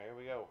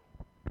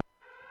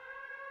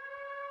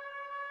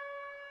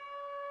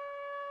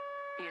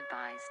Be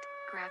advised,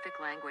 graphic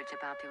language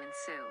about to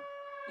ensue.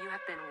 You have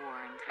been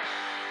warned.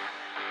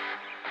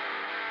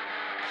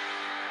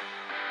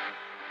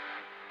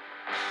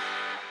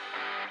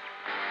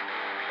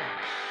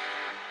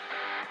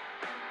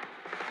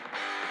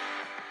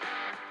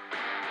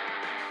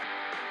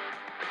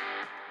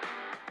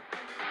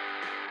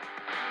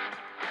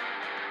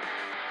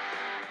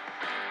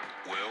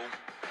 Well,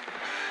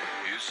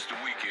 it's the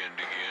weekend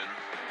again,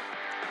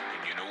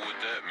 and you know what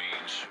that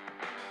means.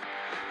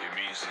 It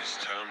means it's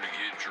time to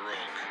get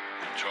drunk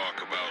and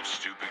talk about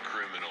stupid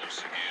criminals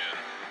again.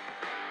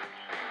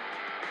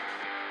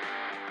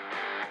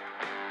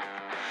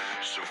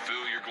 So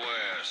fill your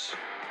glass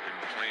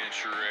and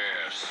plant your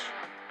ass,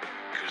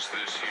 'cause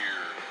this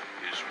here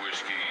is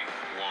Whiskey,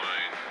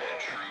 Wine, and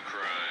True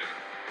Crime.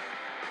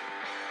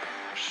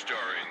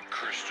 Starring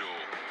Crystal,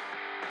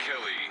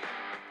 Kelly,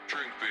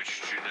 Drink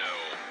Bitch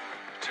Janelle,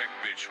 Tech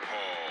Bitch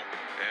Paul,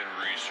 and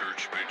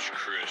Research Bitch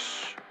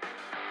Chris.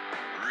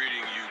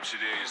 Reading you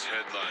today's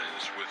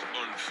headlines with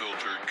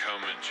unfiltered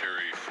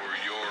commentary for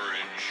your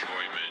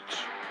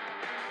enjoyment.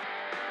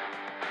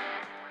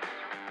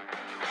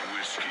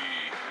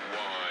 Whiskey,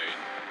 Wine,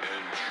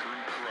 and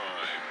True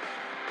Crime.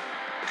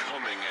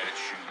 Coming at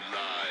you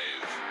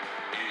live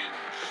in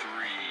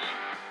 3,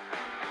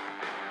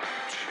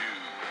 2,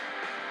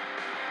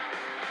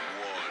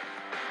 1.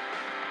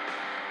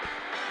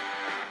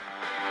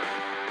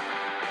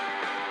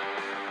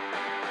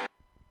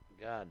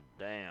 God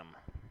damn.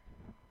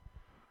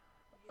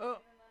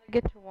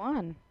 Get to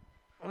one.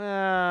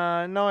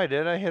 No, I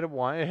did. I hit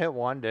one. It hit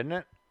one, didn't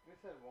it? It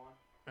said one.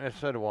 It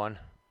said one.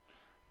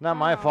 Not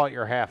my Oh. fault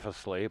you're half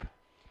asleep.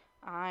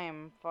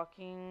 I'm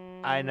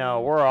fucking... I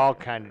know. We're all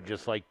kind of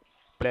just like,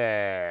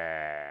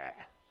 bleh.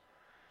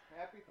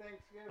 Happy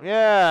Thanksgiving.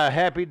 Yeah,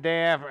 happy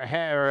day, or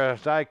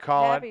as I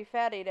call Happy it,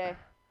 Fatty Day.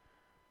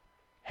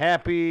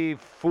 happy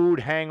food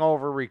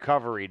hangover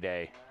recovery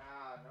day.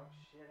 Ah, no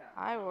shit.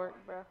 I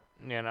work, bro.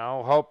 You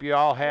know, hope you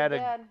all had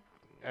Dad,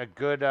 a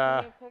good,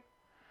 can you pick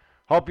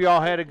hope you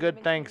all had a Give good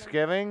me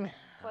Thanksgiving.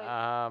 plate?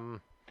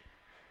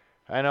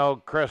 I know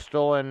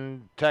Crystal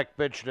and Tech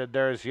Bitch did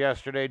theirs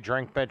yesterday.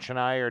 Drink Bitch and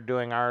I are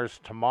doing ours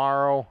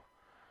tomorrow,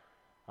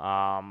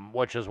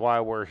 which is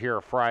why we're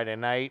here Friday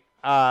night.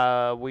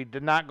 We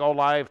did not go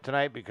live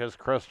tonight because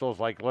Crystal's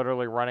like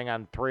literally running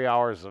on 3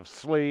 hours of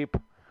sleep.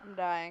 I'm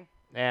dying.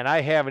 And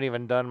I haven't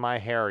even done my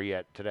hair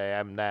yet today.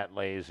 I'm that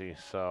lazy,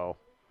 so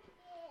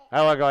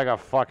I look like a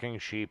fucking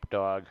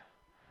sheepdog.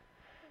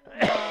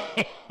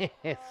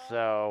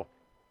 So,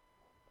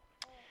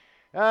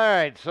 all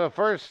right. So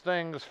first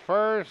things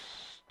first.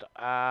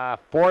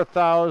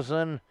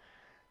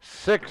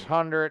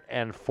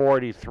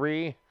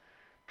 4,643.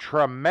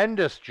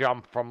 Tremendous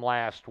jump from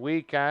last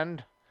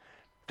weekend.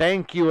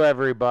 Thank you,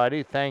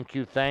 everybody. Thank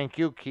you. Thank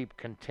you. Keep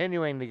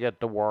continuing to get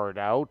the word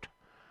out.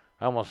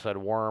 I almost said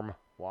worm.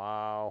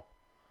 Wow.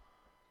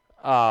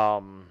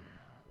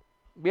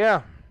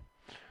 Yeah.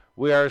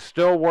 We are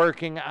still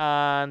working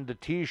on the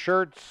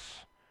t-shirts.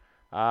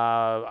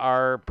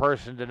 Our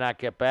person did not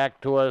get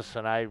back to us,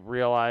 and I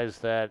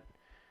realized that,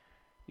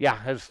 yeah,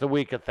 it's the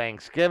week of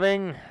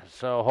Thanksgiving,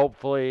 so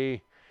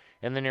hopefully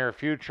in the near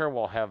future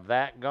we'll have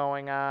that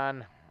going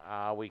on.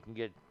 We can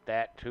get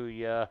that to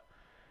you,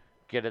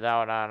 get it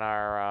out on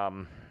our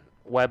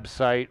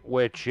website,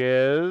 which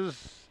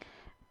is...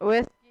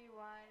 Whiskey,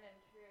 wine, and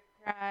true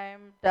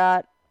crime.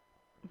 Dot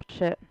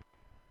shit.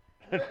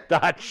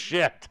 dot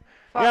shit.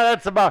 Fuck. Yeah,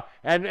 that's about...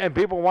 And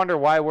people wonder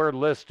why we're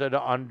listed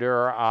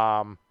under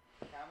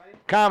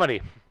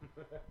comedy.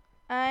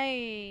 I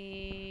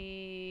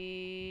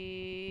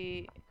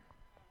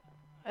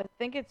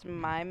think it's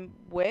my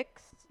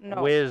Wix.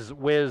 No.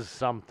 Whiz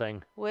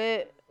something.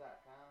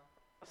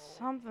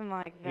 Something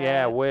like that.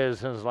 Yeah,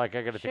 Whiz. It's like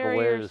I gotta take a Share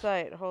your whiz.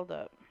 site. Hold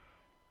up.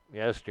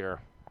 Yes, dear.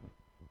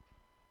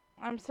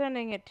 I'm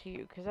sending it to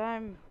you because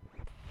I'm...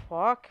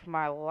 Fuck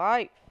my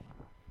life.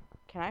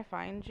 Can I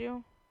find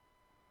you?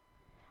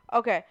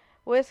 Okay.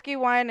 Whiskey,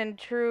 wine, and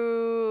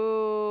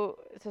true...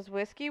 It says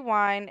whiskey,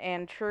 wine,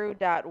 and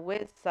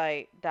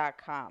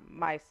true.wizsite.com.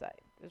 My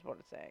site is what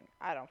it's saying.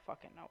 I don't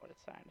fucking know what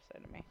it's trying to say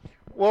to me.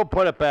 We'll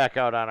put it back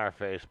out on our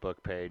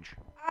Facebook page.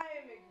 I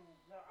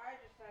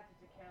just sent it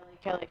to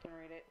Kelly. Kelly can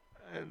read it.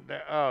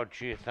 Oh,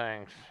 gee,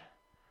 thanks.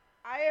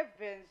 I have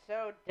been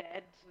so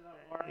dead to the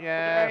world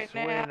Yes,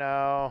 right we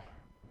now.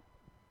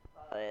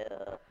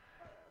 know.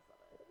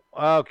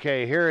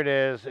 Okay, here it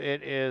is.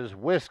 It is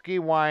Whiskey,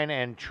 Wine,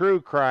 and True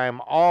Crime,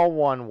 all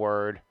one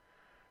word,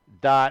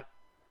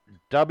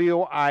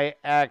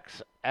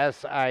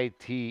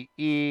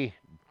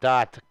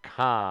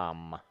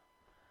 .wixsite.com.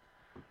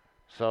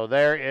 So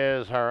there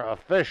is our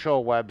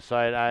official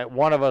website.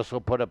 One of us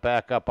will put it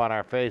back up on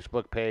our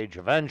Facebook page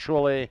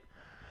eventually.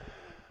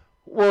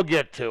 We'll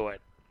get to it.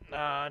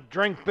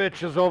 Drink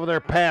Bitch is over there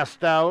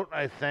passed out,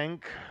 I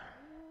think.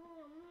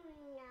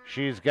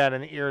 She's got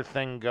an ear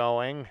thing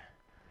going.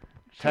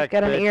 She's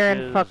got an Bitch ear is-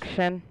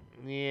 infection.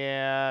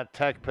 Yeah,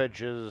 Tech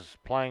Pitch is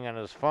playing on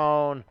his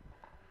phone.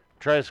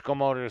 Tricycle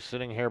Motor is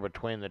sitting here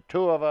between the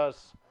two of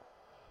us.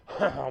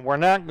 We're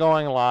not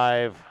going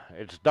live.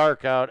 It's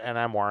dark out, and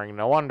I'm wearing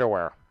no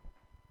underwear.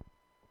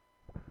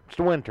 It's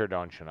winter,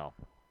 don't you know?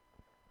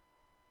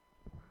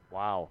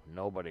 Wow,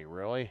 nobody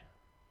really?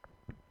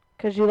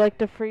 Because you like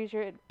to freeze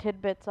your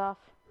tidbits off.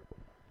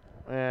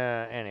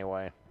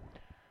 Anyway.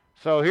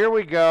 So here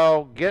we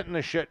go, getting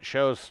the shit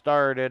show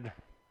started.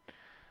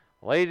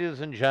 Ladies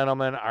and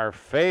gentlemen, our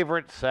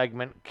favorite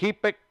segment,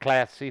 Keep It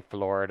Classy,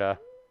 Florida.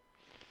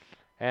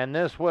 And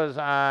this was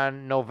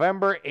on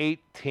November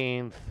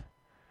 18th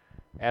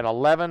at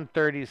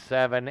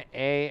 11:37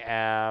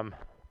 a.m.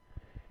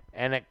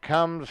 And it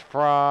comes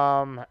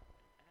from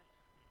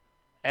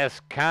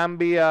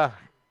Escambia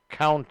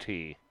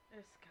County.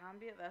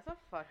 Escambia? That's a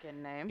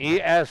fucking name.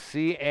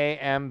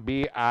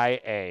 Escambia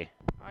I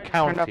just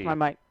County. turned off my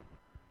mic.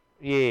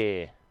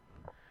 Yeah.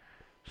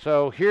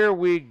 So here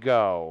we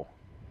go.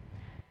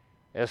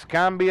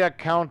 Escambia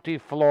County,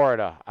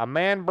 Florida. A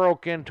man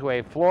broke into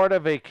a Florida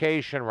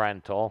vacation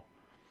rental,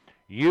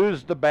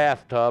 used the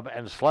bathtub,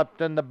 and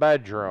slept in the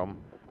bedroom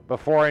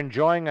before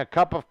enjoying a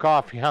cup of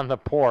coffee on the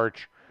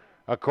porch,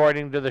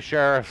 according to the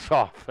sheriff's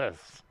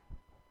office.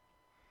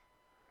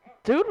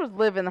 Dude was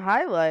living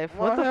high life.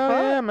 What the Well,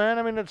 fuck? yeah, man.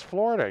 I mean, it's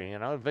Florida, you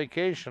know,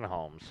 vacation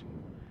homes.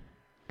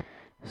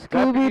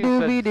 Scooby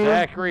Dooby Doo.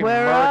 Zachary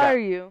Where Murdoch. are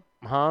you?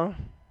 Huh?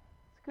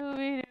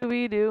 Scooby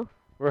Dooby Doo.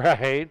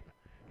 Right.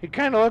 He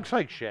kind of looks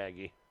like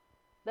Shaggy.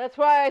 That's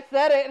why I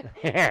said it.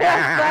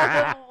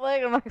 I'm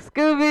like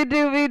Scooby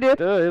Dooby Doo.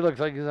 Dude, he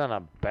looks like he's on a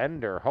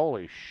bender.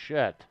 Holy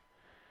shit.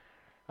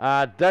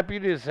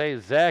 Deputies say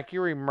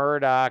Zachary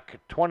Murdoch,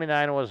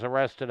 29, was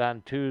arrested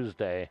on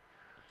Tuesday.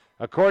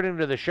 According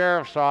to the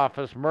sheriff's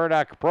office,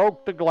 Murdoch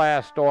broke the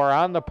glass door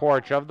on the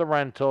porch of the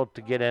rental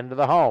to get into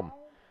the home.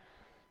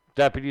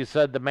 Deputies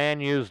said the man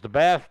used the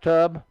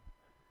bathtub,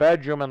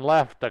 bedroom, and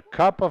left a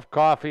cup of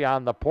coffee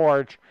on the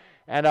porch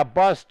and a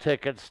bus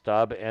ticket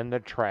stub in the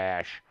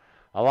trash,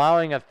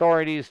 allowing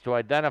authorities to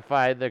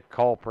identify the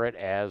culprit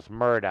as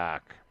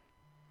Murdoch.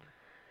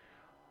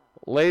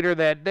 Later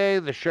that day,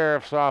 the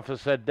sheriff's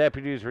office said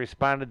deputies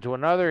responded to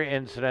another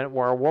incident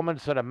where a woman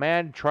said a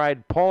man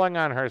tried pulling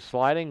on her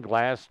sliding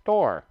glass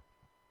door.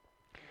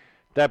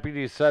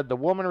 Deputies said the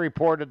woman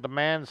reported the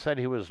man said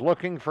he was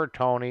looking for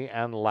Tony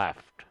and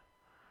left.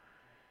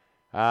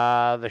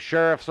 The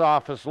sheriff's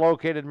office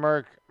located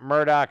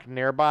Murdoch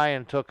nearby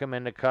and took him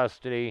into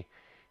custody.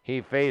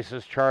 He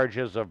faces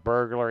charges of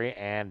burglary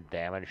and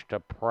damage to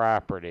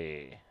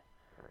property.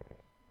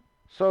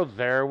 So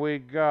there we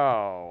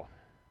go.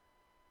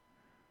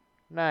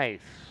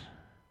 Nice.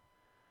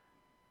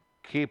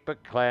 Keep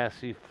it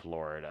classy,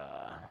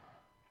 Florida.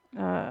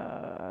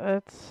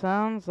 It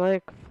sounds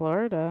like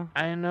Florida.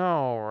 I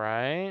know,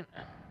 right?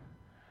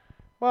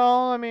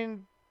 Well, I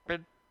mean,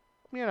 it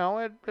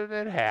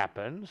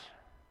happens.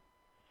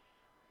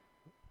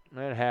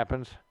 It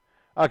happens.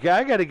 Okay,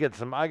 I gotta get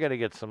some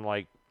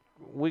like,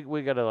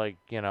 we gotta like,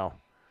 get a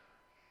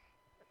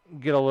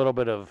little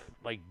bit of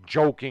like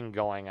joking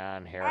going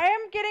on here. I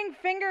am getting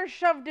fingers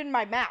shoved in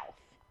my mouth.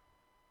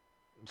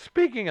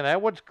 Speaking of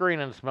that, what's green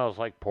and smells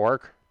like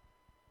pork?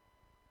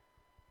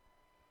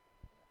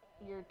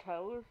 Your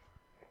toes?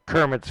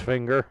 Kermit's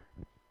finger.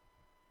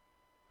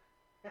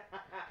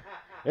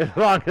 As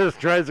long as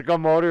Tricycle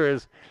Motor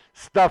is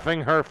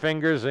stuffing her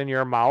fingers in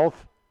your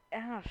mouth.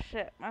 Oh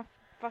shit, my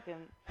fucking...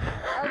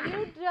 Are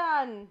you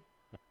done?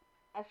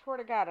 I swear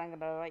to God, I'm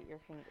gonna bite your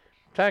fingers.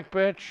 Tech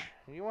bitch,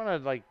 you wanna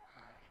like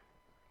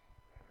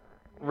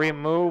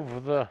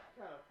remove the...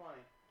 Kind of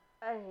funny.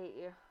 I hate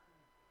you.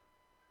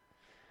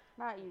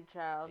 Not you,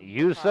 child.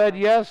 You said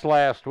yes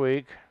last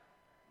week.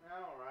 No,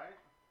 right?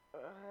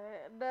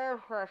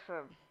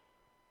 Depression.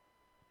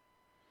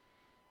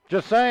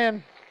 Just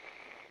saying.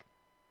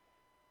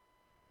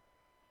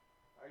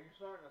 Are you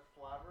starting to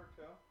slobber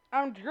too?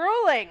 I'm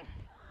drooling.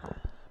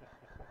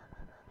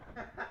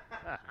 I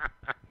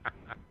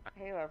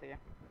love you.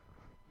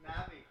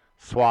 Navi.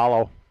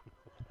 Swallow.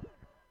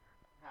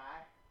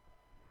 Hi.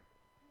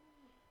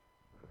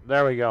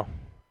 There we go.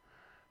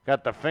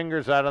 Got the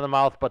fingers out of the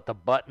mouth, but the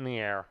butt in the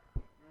air.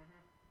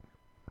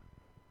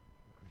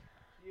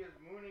 She is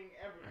mooning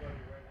everybody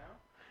right now.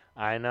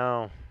 I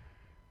know.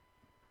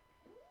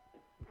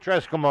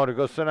 Tricycle Motor,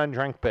 go sit on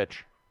drink,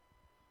 bitch.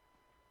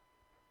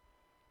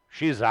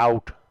 She's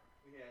out.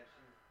 Yeah,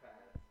 she's fast.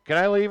 Can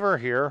I leave her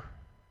here?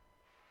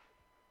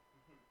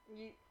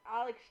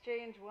 I'll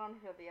exchange one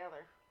for the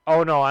other.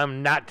 Oh no,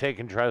 I'm not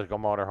taking Tricycle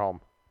Motor home.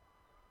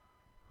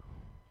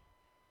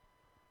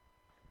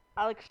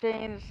 I'll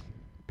exchange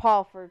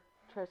Paul for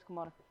Tricycle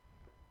Motor.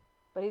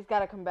 But he's got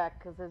to come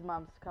back because his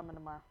mom's coming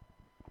tomorrow.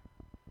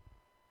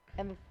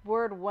 And the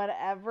word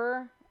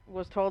whatever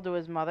was told to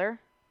his mother.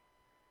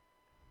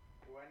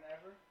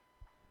 Whenever.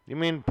 You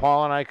mean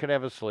Paul and I could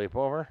have a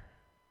sleepover?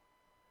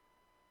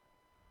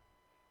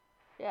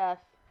 Yes.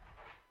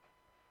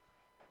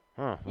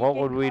 Huh. He What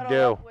can would we cuddle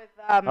do? up with,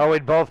 Oh,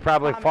 we'd both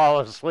probably Thomas. fall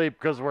asleep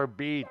because we're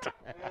beat. Yeah.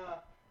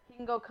 He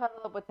can go cuddle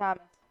up with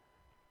Thomas.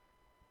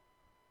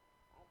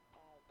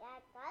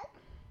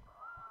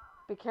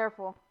 Be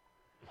careful.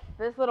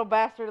 This little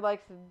bastard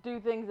likes to do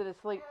things in his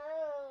sleep.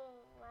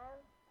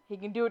 He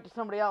can do it to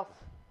somebody else.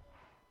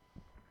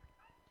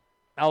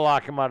 I'll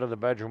lock him out of the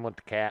bedroom with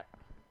the cat.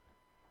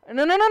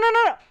 No.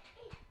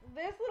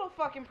 This little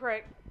fucking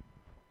prick.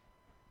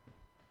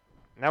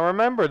 Now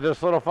remember,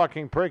 this little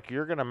fucking prick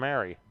you're gonna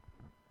marry.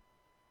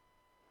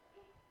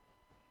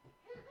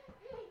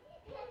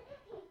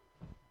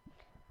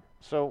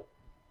 So,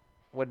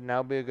 would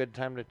now be a good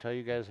time to tell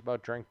you guys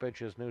about Drink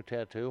Bitch's new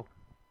tattoo?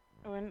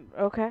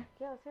 Okay.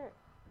 Yeah, let's hear it.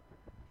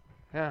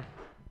 Yeah.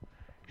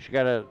 She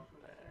got a...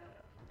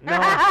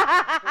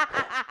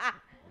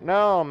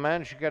 No,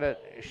 man, she's got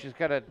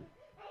a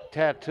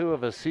tattoo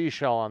of a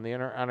seashell on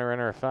her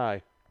inner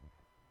thigh.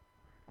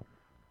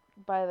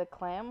 By the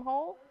clam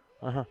hole?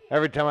 Uh-huh.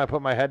 Every time I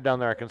put my head down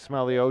there, I can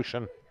smell the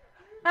ocean.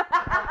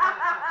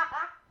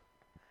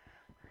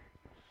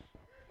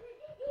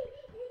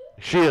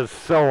 She is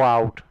so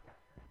out.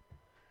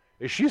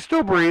 Is she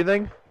still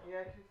breathing?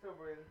 Yeah, she's still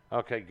breathing.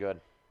 Okay, good.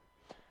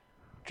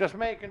 Just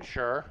making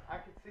sure. I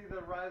can see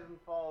the rise and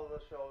fall of the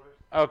shoulders.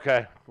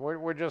 Okay,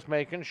 we're just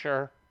making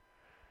sure.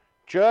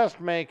 Just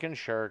making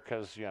sure,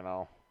 because,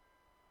 I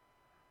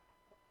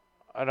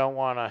don't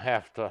want to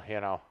have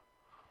to,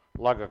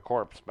 lug a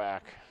corpse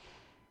back.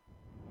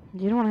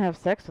 You don't want to have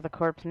sex with a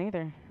corpse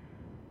neither.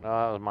 No,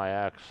 that was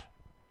my ex.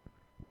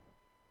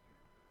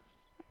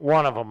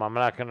 One of them. I'm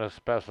not going to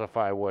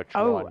specify which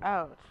Oh, one.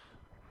 ouch.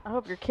 I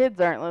hope your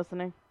kids aren't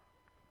listening.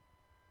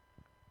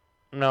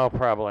 No,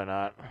 probably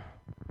not.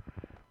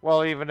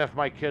 Well, even if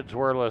my kids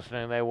were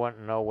listening, they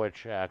wouldn't know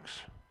which ex.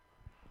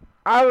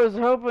 I was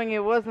hoping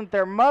it wasn't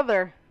their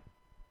mother.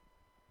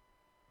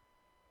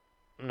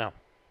 No.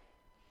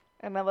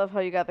 And I love how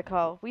you got the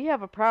call. We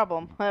have a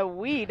problem.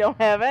 We don't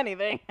have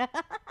anything.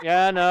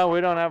 Yeah, no,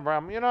 we don't have a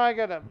problem.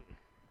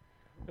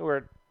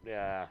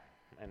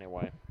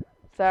 Anyway.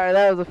 Sorry,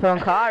 that was a phone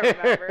call, I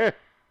remember.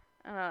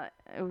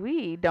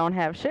 We don't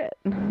have shit.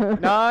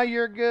 No,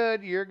 you're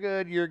good. You're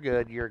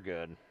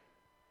good.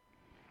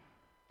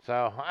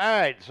 So, all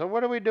right. So,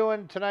 what are we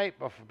doing tonight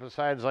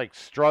besides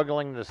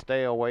struggling to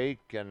stay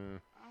awake and?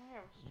 I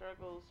have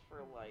struggles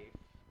for life.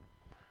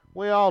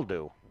 We all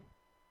do.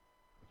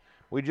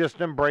 We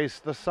just embrace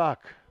the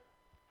suck.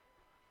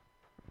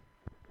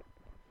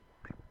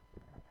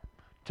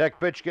 Tech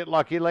bitch get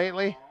lucky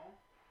lately?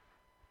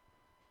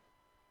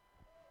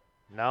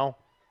 No.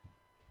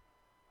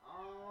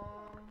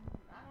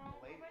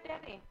 Not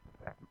lately.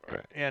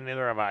 Yeah,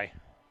 neither have I. I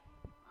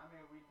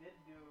mean, we did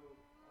do a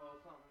little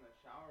something in the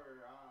shower,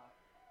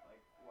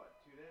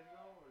 2 days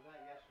ago? Or was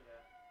that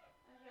yesterday?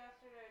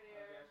 Yesterday?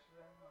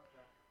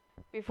 Okay.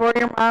 Before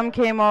your mom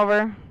came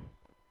over.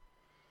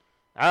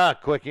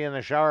 Quickie in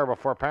the shower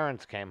before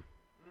parents came.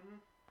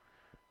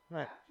 Mm-hmm.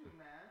 Right. Have to,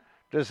 man.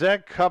 Does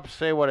that cup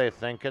say what I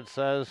think it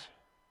says?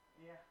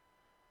 Yeah.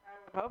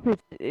 I hope what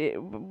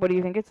do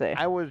you think it say?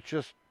 I was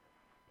just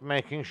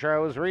making sure I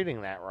was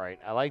reading that right.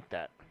 I like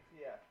that.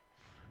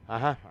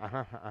 Yeah.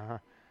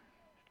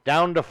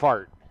 Down to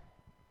fart.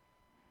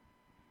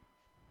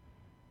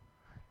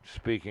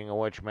 Speaking of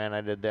which, man,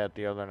 I did that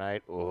the other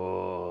night.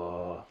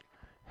 Oh,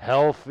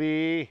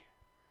 healthy.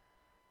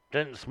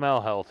 Didn't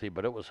smell healthy,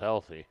 but it was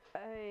healthy.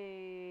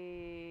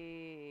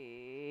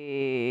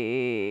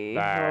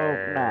 I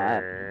hope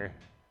not. Arr.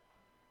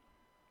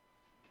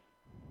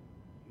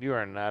 You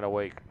are not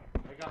awake.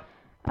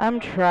 I'm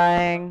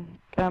trying.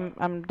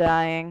 I'm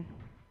dying.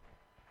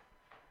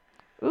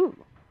 Ooh.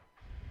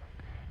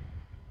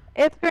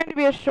 It's going to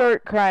be a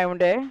short crime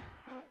day.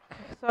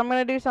 So I'm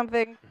going to do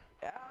something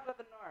out of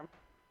the norm.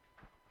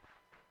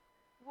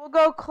 We'll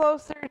go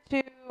closer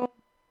to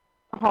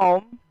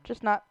home,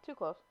 just not too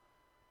close.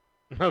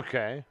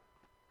 Okay.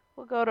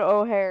 We'll go to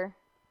O'Hare.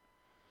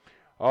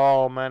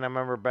 Oh man, I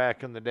remember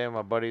back in the day,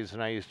 my buddies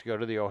and I used to go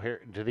to the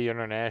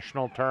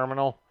international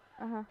terminal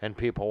and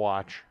people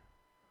watch.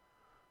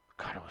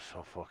 God, it was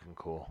so fucking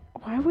cool.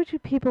 Why would you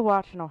people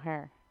watch in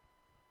O'Hare?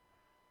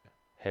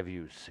 Have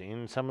you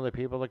seen some of the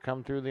people that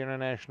come through the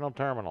international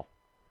terminal?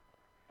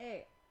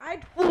 Hey, I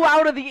flew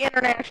out of the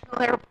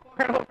international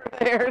airport over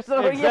there,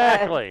 so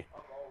Exactly.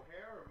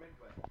 O'Hare or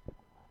Midway?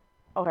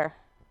 Yeah. O'Hare.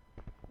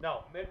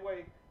 No,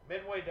 Midway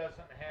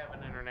doesn't have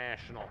an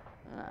international.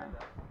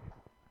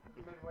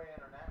 Midway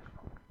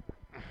International.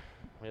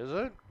 Is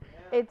it?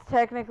 Yeah. It's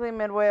technically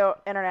Midway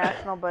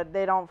International, but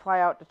they don't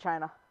fly out to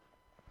China.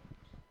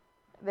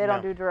 They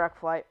don't do direct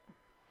flight.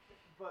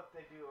 But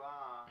they do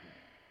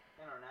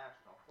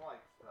international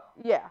flights, though.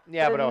 Yeah.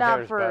 Yeah, but not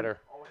O'Hare's for- better.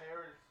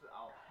 O'Hare is a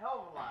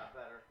hell of a lot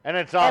better. And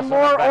it's also And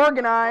more in a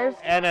organized.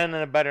 and in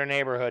a better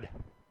neighborhood.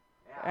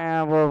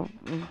 Yeah. Well,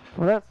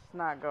 let's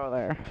not go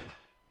there.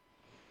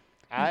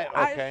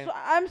 Okay.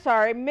 I'm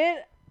sorry.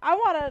 I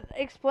want to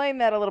explain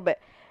that a little bit.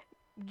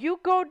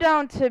 You go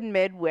down to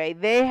Midway,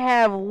 they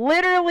have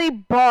literally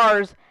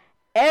bars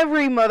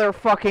every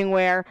motherfucking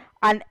where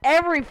on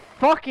every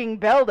fucking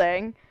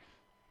building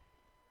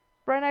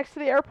right next to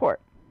the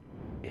airport.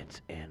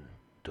 It's in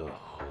the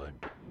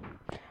hood.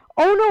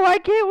 Oh no, I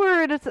get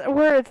where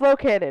it's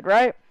located,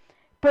 right?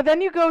 But then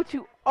you go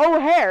to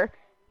O'Hare,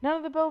 none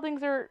of the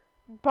buildings are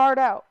barred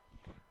out.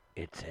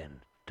 It's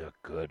in the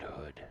good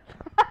hood.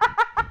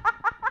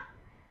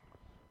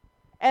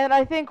 And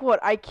I think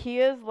what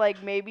IKEA's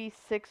like maybe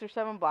 6 or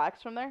 7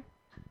 blocks from there.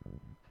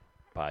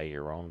 Buy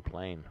your own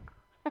plane.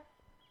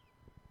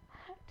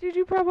 Dude,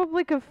 you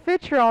probably could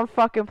fit your own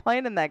fucking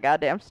plane in that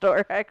goddamn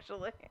store,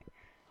 actually.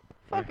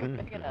 Fucking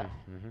big enough.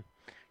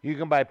 You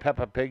can buy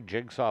Peppa Pig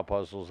jigsaw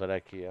puzzles at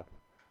IKEA.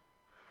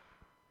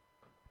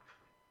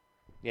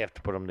 You have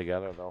to put them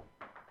together, though.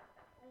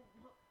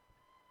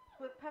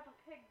 With Peppa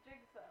Pig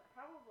jigsaw,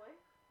 probably.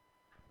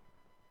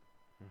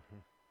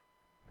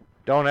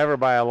 Don't ever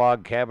buy a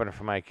log cabin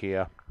from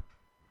IKEA.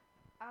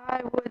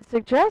 I would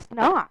suggest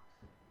not.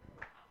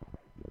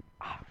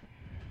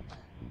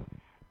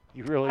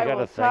 You really I got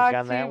will to think talk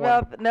on to that you one.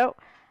 about no,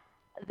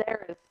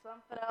 there is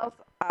something else.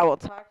 I will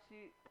talk to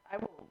you. I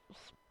will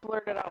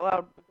blurt it out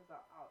loud because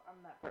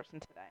I'm that person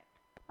tonight.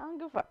 I don't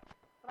give a fuck.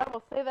 But I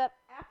will say that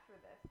after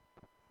this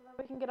so that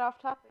we can get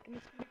off topic and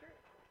this can be great.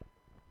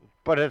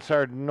 But it's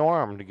our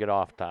norm to get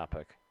off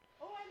topic.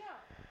 Oh, I know.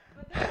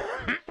 But this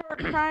is a short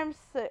crime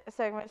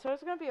segment, so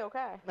it's going to be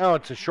okay. No,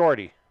 it's a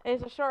shorty.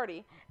 It's a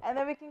shorty. And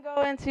then we can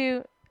go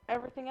into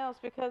everything else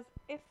because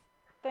it's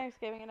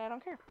Thanksgiving and I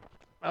don't care.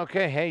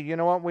 Okay, hey, you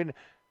know what?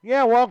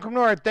 Welcome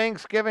to our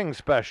Thanksgiving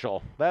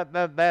special.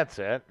 That's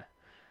it.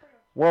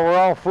 Well, we're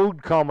all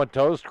food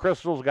comatose.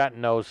 Crystal's got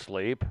no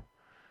sleep.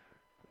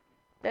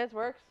 This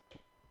works.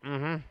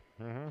 Mm-hmm.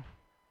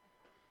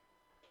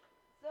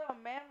 So, a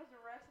man was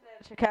arrested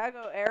at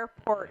Chicago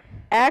airport,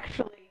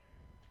 actually,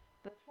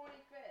 the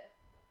 25th,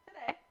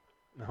 today,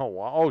 Oh,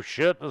 wow. Oh,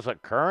 shit, this is a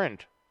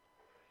current.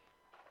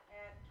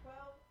 at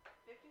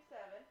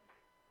 12:57.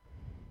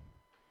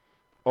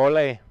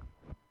 Ole.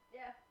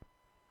 Yeah,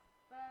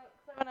 about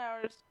 7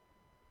 hours,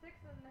 6.5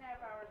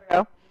 hours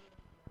ago.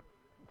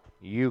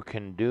 You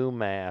can do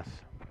math.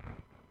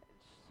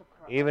 It's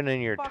a Even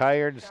in your fucking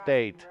tired shocking,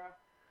 state. bro.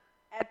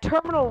 At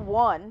Terminal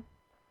 1,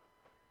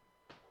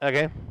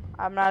 Okay.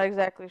 I'm not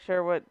exactly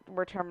sure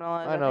where Terminal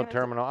is. I know think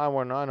it's- terminal.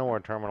 I know where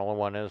Terminal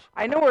 1 is.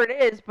 I know where it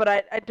is, but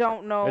I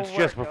don't know It's where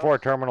just it before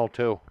goes. Terminal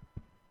 2.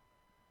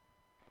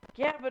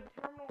 Yeah, but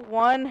Terminal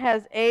 1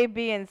 has A,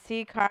 B, and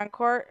C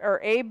concourse, or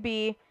A,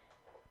 B.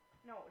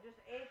 No, just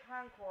A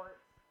concourse,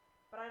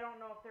 but I don't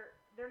know if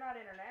they're not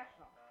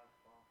international.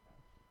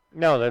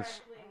 No, that's...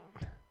 Actually,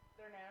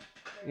 they're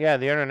national. Yeah,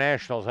 the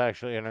International's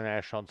actually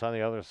international. It's on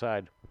the other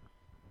side.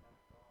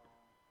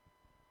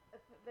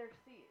 They're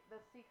C, the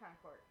C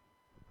concourse.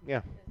 Yeah.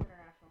 Is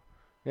international.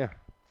 Yeah.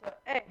 So,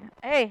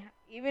 hey,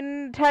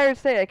 even in tired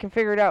state, I can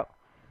figure it out.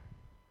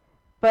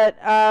 But,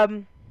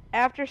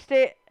 after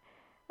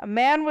a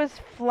man was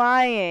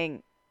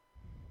flying,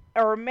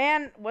 or a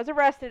man was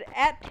arrested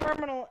at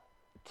Terminal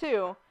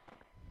 2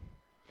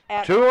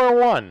 at 2 or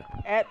 1?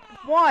 At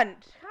 1.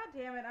 God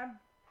damn it, I'm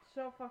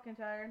so fucking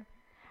tired.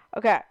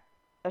 Okay,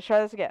 let's try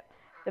this again.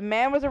 The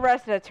man was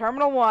arrested at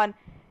Terminal 1.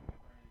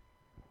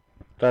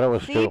 Thought it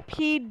was 2.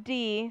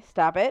 CPD,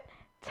 stop it.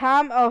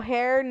 Tom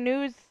O'Hare,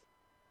 News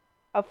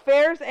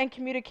Affairs and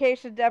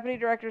Communications Deputy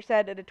Director,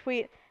 said in a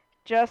tweet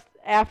just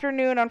after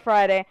noon on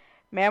Friday,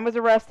 man was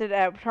arrested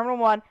at Terminal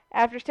 1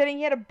 after stating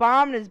he had a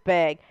bomb in his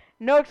bag.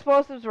 No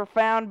explosives were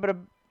found, but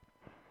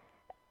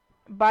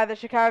by the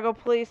Chicago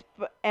police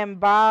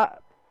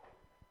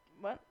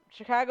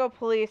Chicago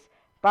police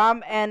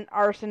bomb and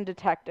arson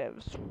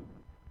detectives.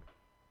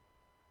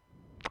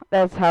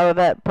 That's how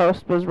that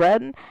post was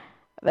read.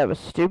 That was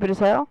stupid as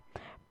hell.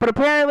 But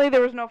apparently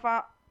there was no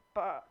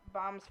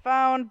bombs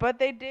found, but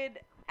they did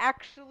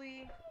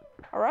actually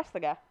arrest the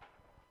guy.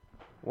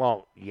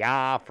 Well,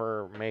 yeah,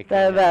 for making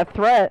That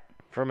threat.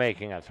 for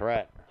making a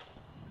threat.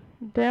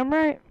 Damn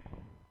right.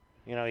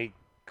 You know, he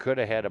could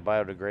have had a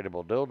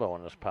biodegradable dildo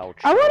in his pouch.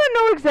 I want to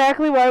know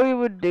exactly why we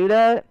would do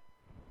that.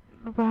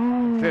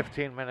 Why?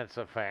 15 minutes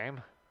of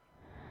fame.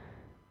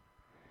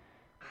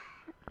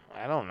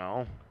 I don't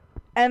know.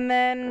 And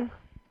then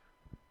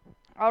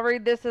I'll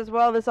read this as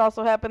well. This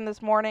also happened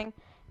this morning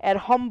at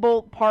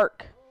Humboldt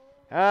Park.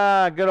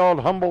 Ah, good old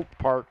Humboldt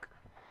Park.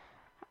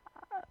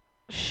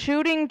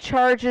 Shooting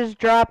charges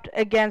dropped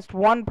against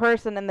one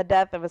person in the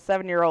death of a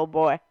 7-year-old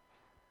boy.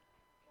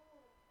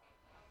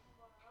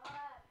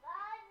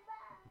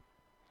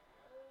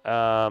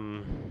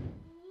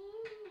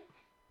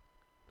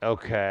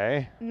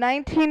 Okay.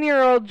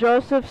 19-year-old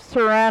Joseph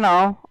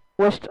Serrano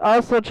was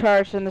also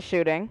charged in the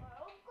shooting.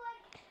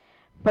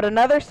 But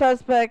another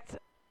suspect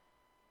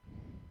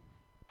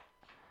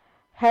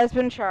has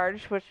been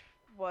charged, which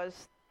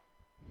was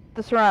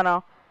the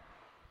Serrano.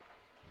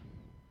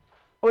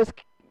 Was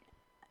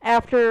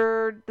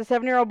after the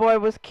 7-year-old boy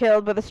was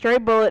killed with a stray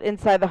bullet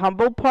inside the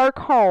Humboldt Park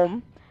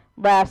home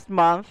last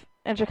month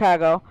in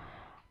Chicago.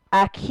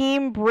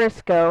 Akeem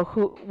Briscoe,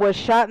 who was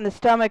shot in the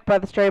stomach by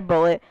the stray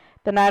bullet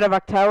the night of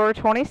October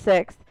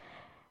 26th,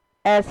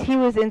 as he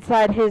was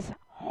inside his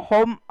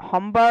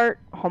Humboldt,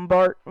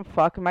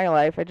 fuck my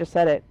life, I just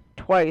said it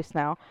twice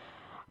now,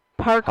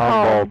 Park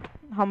home,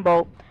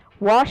 Humboldt,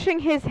 washing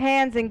his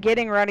hands and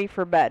getting ready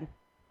for bed.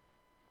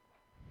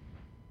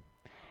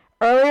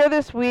 Earlier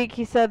this week,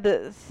 he said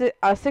that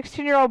a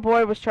 16-year-old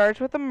boy was charged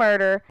with the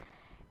murder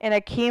in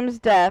Akeem's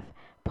death.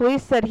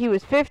 Police said he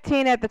was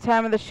 15 at the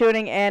time of the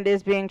shooting and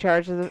is being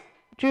charged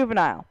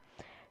juvenile.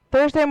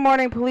 Thursday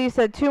morning, police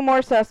said 2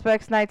 more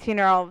suspects,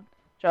 19-year-old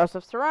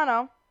Joseph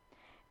Serrano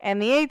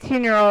and the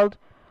 18-year-old,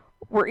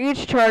 were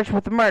each charged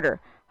with the murder.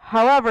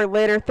 However,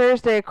 later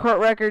Thursday, a court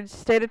records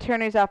state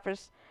attorney's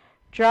office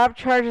dropped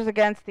charges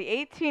against the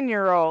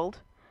 18-year-old.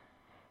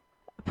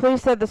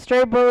 Police said the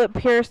stray bullet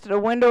pierced a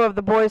window of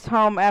the boy's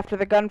home after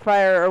the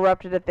gunfire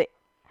erupted at the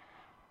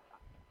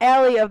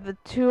alley of the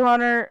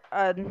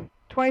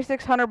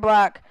 2600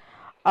 block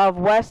of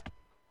West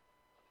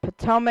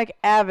Potomac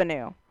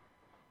Avenue.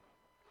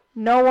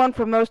 No one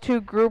from those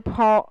two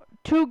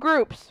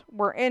groups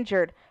were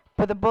injured,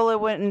 but the bullet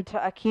went into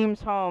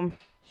Akeem's home,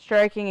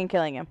 striking and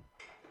killing him.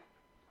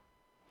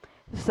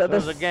 So it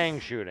was a gang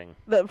shooting.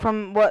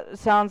 From what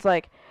sounds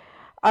like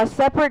a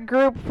separate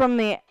group from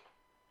the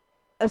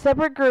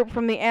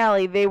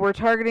alley. They were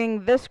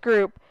targeting this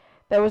group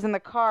that was in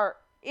the car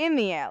in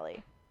the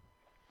alley.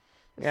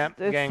 Yep,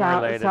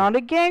 gang-related. It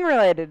sounded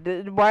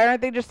gang-related. Why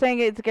aren't they just saying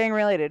it's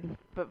gang-related?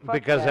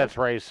 Because that's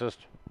racist.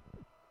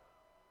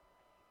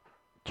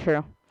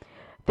 True.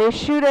 They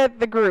shoot at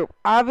the group.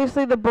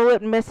 Obviously, the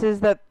bullet missed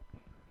the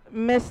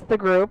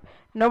group.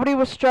 Nobody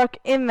was struck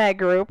in that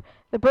group.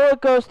 The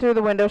bullet goes through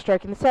the window,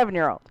 striking the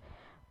 7-year-old.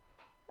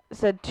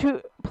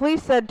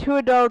 Police said 2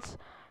 adults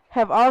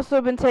have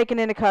also been taken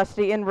into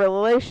custody in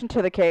relation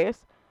to the case,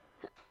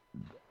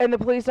 and the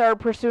police are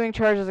pursuing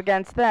charges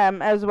against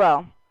them as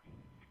well.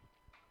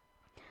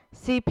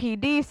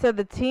 CPD said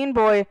the teen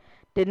boy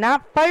did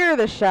not fire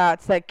the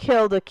shots that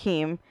killed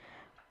Akeem,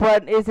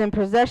 but is in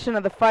possession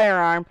of the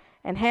firearm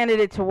and handed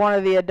it to one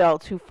of the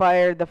adults who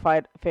fired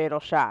the fatal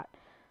shot.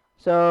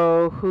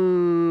 So,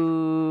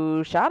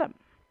 who shot him?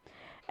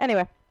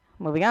 Anyway,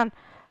 moving on.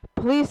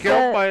 Police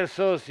Guilt by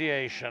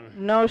association.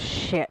 No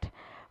shit.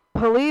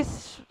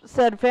 Police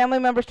said family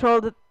members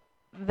told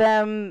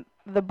them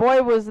the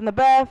boy was in the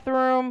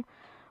bathroom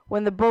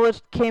when the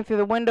bullet came through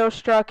the window,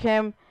 struck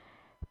him.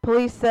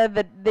 Police said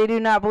that they do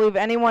not believe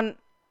anyone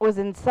was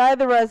inside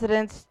the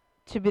residence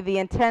to be the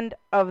intent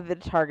of the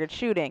target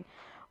shooting.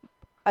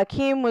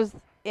 Akeem was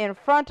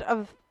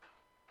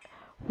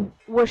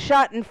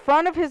shot in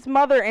front of his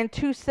mother and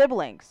 2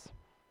 siblings.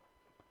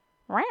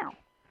 Wow.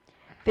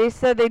 They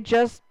said they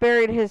just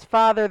buried his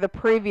father the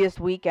previous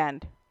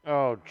weekend.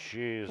 Oh,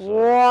 Jesus.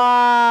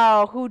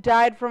 Wow. Who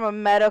died from a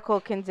medical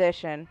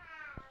condition.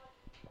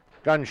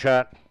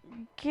 Gunshot.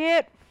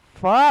 Get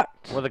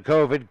fucked. With a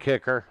COVID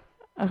kicker.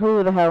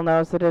 Who the hell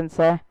knows? They didn't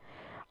say.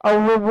 A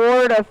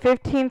reward of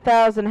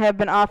 $15,000 have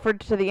been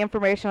offered to the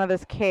information of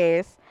this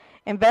case.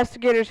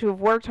 Investigators who have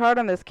worked hard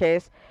on this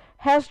case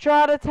has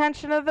drawn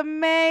attention of the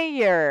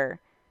mayor.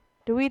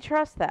 Do we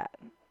trust that?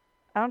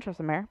 I don't trust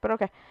the mayor, but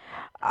okay.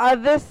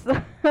 This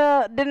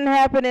didn't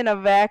happen in a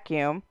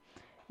vacuum,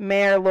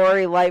 Mayor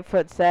Lori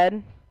Lightfoot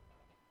said.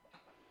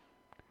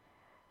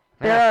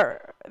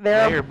 Mayor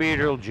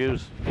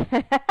Beetlejuice.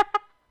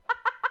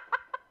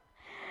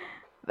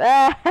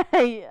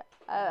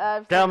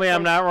 Tell me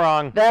I'm not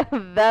wrong.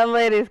 That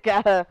lady's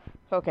got a...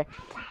 Okay.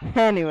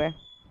 Anyway.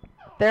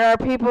 There are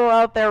people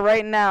out there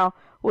right now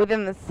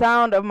within the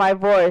sound of my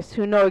voice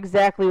who know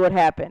exactly what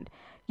happened.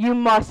 You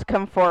must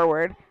come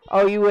forward.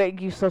 Oh,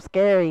 you so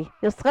scary.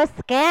 You're so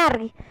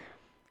scary.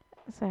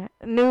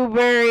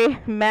 Newberry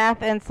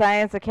Math and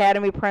Science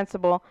Academy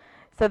principal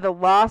said the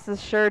loss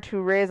is sure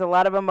to raise a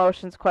lot of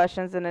emotions,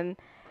 questions, and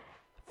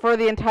for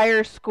the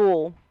entire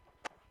school.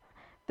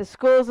 The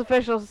school's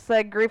officials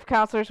said grief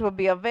counselors will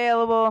be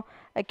available.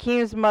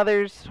 Akeem's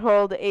mother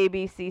told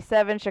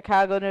ABC7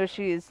 Chicago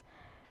News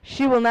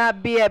she will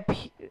not feel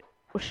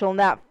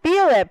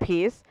at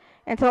peace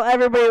until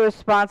everybody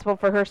responsible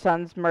for her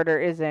son's murder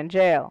is in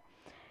jail.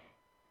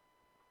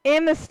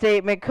 In the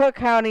statement, Cook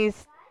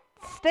County's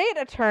state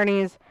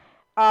attorney's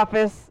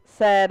office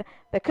said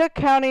the Cook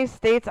County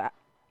State's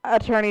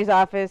Attorney's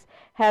Office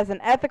has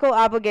an ethical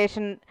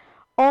obligation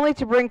only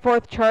to bring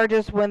forth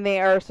charges when they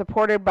are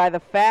supported by the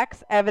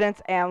facts,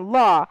 evidence, and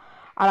law.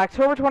 On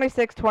October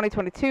 26,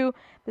 2022,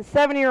 the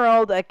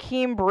 7-year-old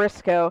Akeem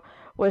Briscoe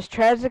was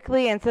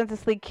tragically and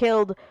senselessly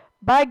killed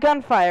by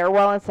gunfire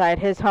while inside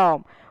his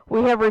home.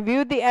 We have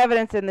reviewed the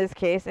evidence in this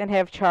case and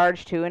have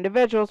charged 2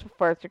 individuals with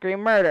first-degree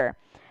murder.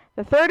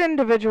 The 3rd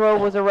individual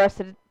was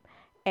arrested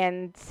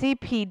and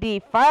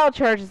CPD filed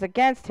charges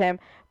against him,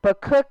 but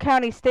Cook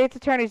County State's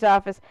Attorney's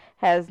Office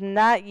has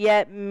not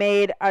yet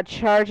made a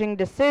charging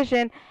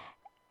decision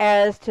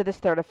as to this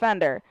 3rd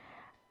offender.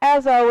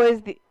 As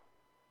always,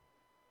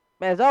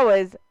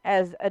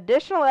 as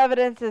additional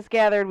evidence is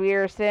gathered, we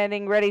are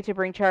standing ready to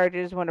bring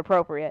charges when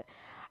appropriate.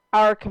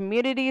 Our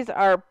communities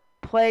are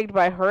plagued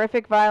by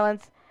horrific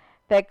violence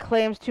that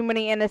claims too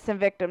many innocent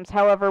victims.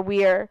 However,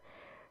 we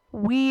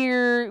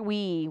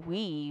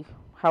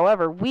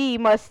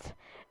must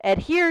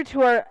adhere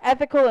to our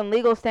ethical and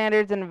legal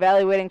standards in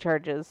evaluating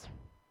charges.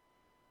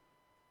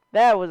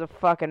 That was a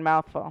fucking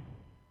mouthful.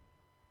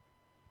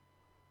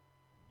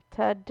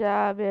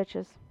 Ta-da,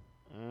 bitches.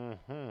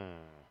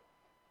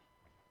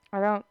 I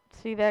don't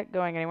see that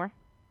going anywhere.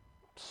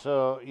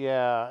 So,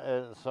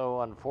 yeah,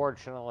 so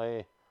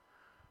unfortunately,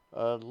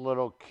 a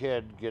little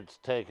kid gets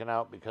taken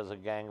out because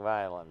of gang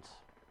violence.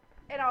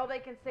 And all they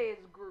can say is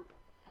group.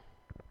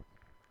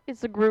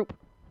 It's a group.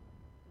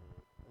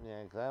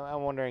 Yeah, 'cause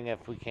I'm wondering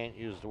if we can't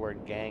use the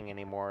word gang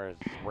anymore as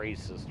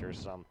racist or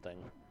something.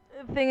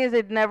 The thing is,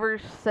 it never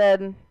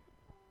said.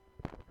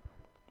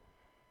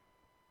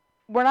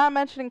 We're not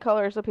mentioning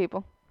colors of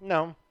people.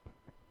 No.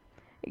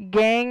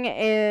 Gang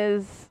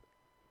is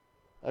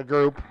A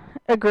group.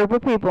 a group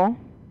of people,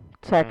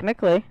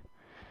 technically.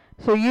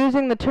 So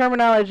using the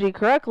terminology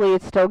correctly,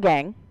 it's still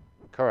gang.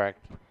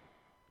 Correct.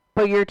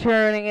 But you're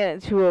turning it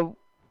into a.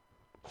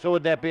 So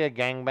would that be a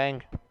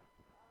gangbang?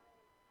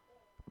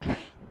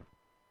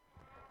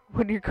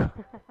 What do you?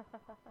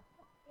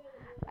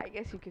 I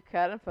guess you could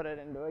cut and put it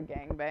into a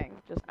gangbang.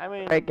 Just I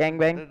mean, right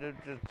gangbang.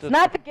 It's It's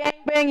not the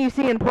gangbang you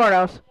see in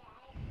pornos.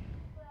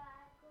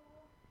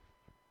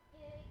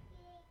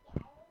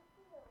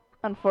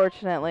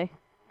 Unfortunately.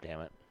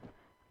 Damn it.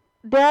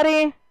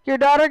 Daddy, your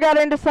daughter got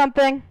into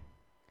something.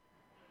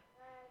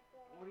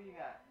 What do you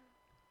got?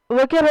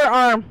 Look at her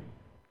arm.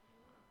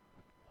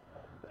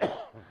 The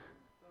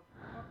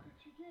fuck did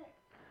she get?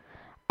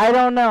 I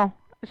don't know.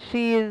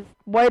 She is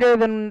whiter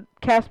than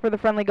Casper the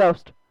Friendly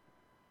Ghost.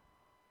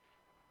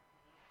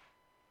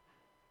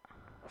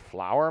 A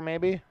flower,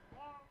 maybe?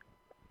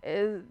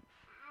 Is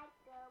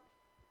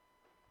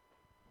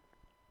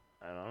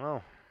I don't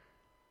know.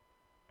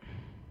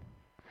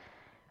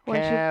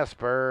 when she,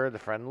 Casper, the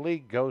friendly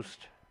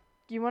ghost.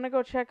 you want to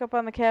go check up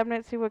on the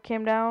cabinet, see what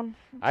came down?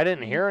 I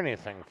didn't hear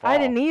anything fall. I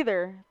didn't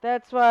either.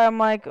 That's why I'm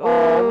like, Oh,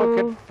 look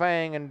oh. at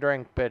Fang and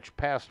Drink Bitch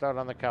passed out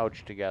on the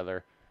couch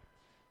together.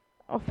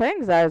 Oh,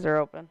 Fang's eyes are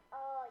open.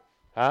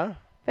 Huh?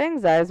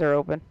 Fang's eyes are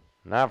open.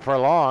 Not for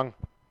long.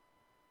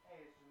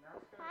 Hey, is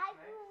Janelle scared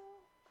of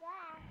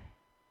snakes?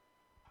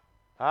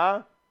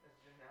 Huh? Is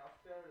Janelle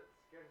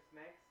scared of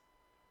snakes?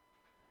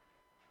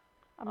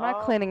 I'm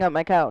not cleaning up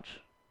my couch.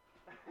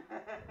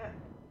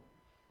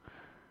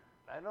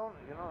 I don't,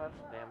 that's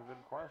a damn good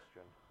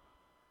question.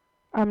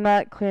 I'm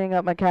not cleaning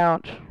up my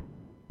couch.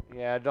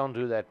 Yeah, don't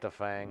do that to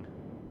Fang.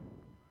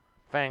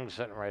 Fang's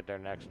sitting right there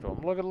next to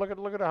him.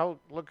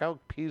 Look how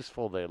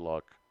peaceful they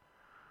look.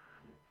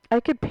 I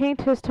could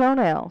paint his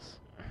toenails.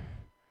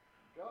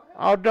 Go ahead.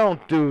 Oh,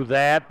 don't do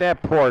that.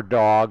 That poor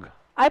dog.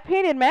 I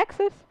painted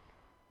Max's.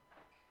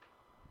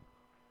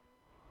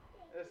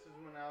 This is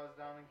when I was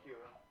down in Cuba.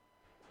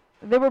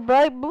 They were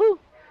bright blue.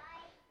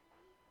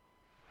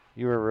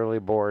 You were really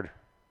bored.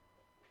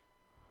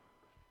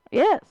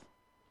 Yes.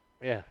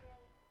 Yeah.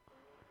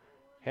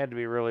 Had to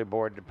be really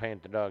bored to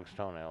paint the dog's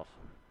toenails.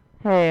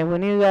 Hey,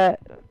 when you got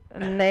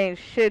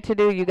shit to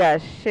do, you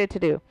got shit to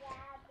do.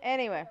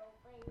 Anyway.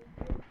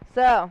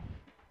 So,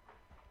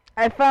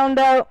 I found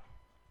out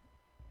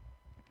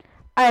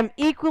I'm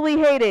equally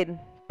hated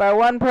by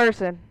one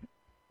person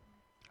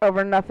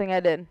over nothing I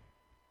did.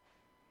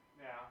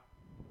 Yeah.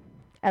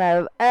 And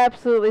I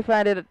absolutely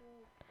find it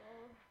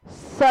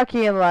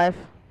sucky in life.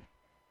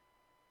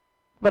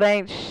 But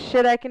ain't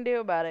shit I can do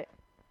about it.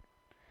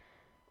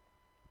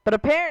 But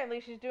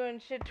apparently she's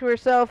doing shit to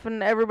herself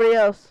and everybody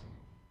else.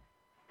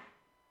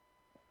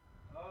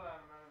 Hold on a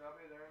minute, I'll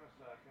be there in a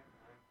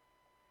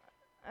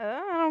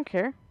second. I don't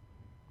care.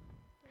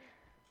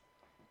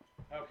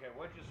 Okay,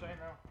 what'd you say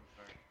now? I'm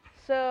sorry.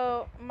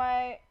 So,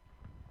 my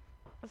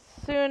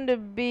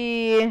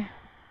soon-to-be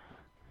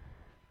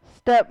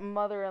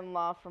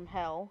stepmother-in-law from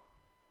hell.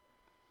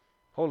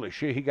 Holy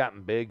shit, he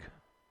gotten big.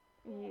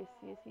 Yes,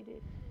 he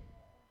did.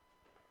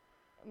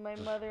 My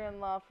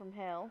mother-in-law from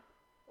hell.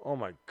 Oh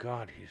my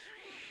god, he's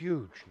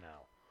huge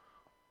now.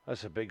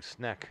 That's a big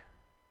snack.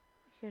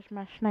 Here's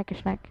my snack.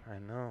 I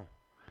know.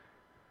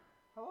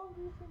 How long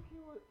do you think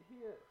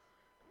he is?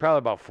 Probably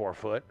about 4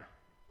 foot.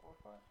 4 or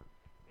 5?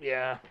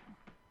 Yeah.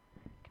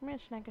 Come here,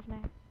 snack.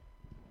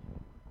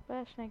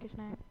 Bye, snack.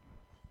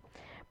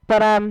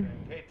 But,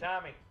 Hey,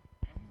 Tommy.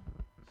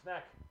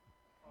 Snack.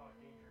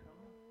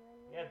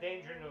 Yeah,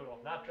 Danger Noodle.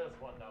 Not this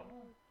one, though.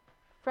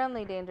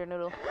 friendly danger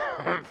noodle.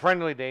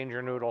 Friendly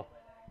Danger Noodle.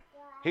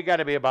 He got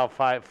to be about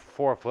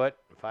 4 foot,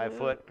 5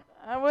 foot.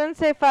 I wouldn't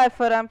say 5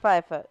 foot, I'm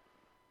 5 foot.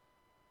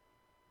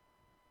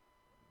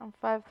 I'm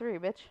 5'3",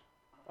 bitch.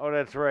 Oh,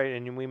 that's right,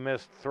 and we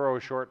missed Throw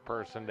Short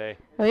Person Day.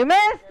 We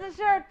missed the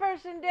short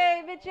person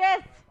day,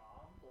 bitches!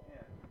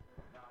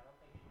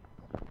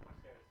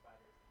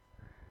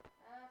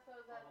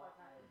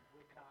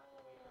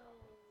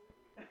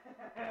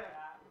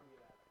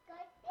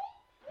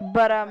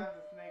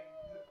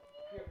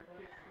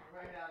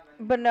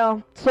 But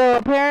no. So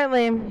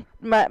apparently,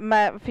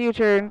 my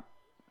future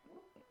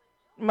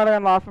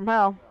mother-in-law from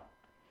hell,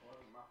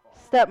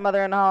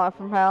 stepmother-in-law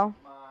from hell,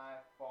 My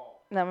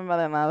fault. not my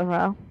mother-in-law from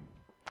hell,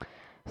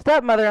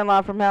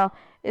 stepmother-in-law from hell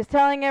is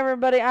telling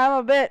everybody I'm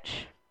a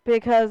bitch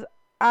because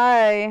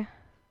I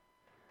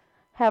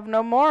have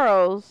no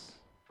morals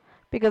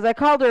because I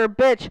called her a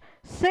bitch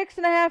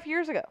 6.5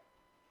 years ago.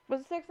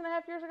 Was it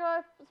 6.5 years ago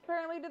I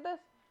apparently did this?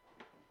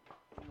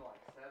 You're like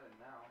 7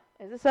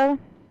 now. Is it 7?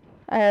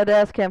 I had to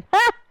ask him.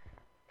 Ha!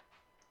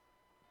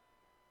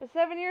 It was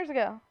 7 years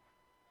ago.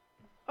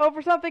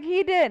 Over something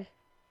he did.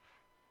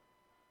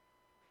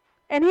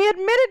 And he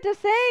admitted to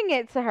saying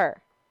it to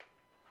her.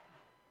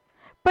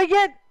 But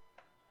yet,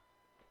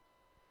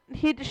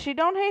 she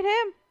don't hate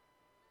him.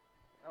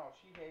 No,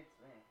 she hates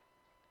me.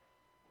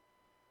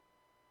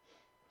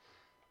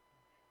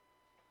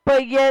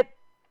 But yet,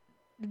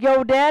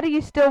 yo, daddy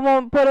still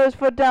won't put his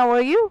foot down,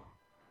 will you?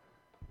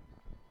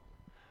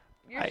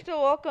 You're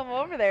still welcome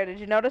over there. Did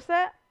you notice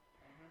that?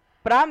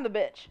 But I'm the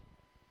bitch.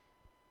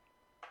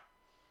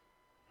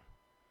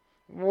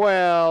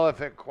 Well,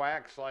 if it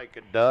quacks like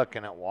a duck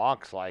and it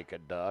walks like a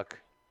duck.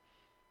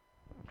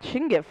 She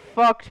can get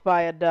fucked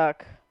by a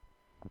duck.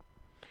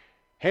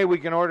 Hey, we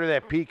can order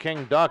that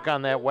Peking duck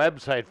on that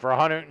website for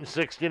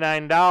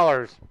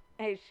 $169.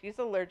 Hey, she's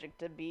allergic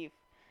to beef.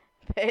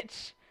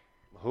 Bitch.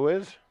 Who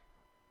is?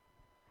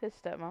 His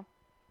stepmom.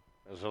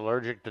 Is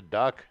allergic to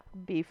duck?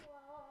 Beef.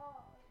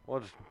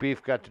 What's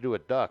beef got to do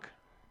with duck?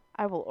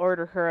 I will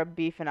order her a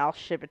beef and I'll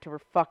ship it to her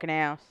fucking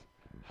house.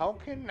 How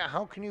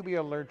can you be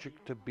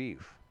allergic to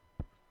beef?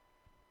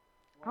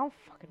 I don't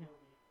fucking know.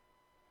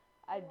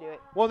 I'd do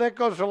it. Well, that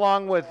goes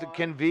along with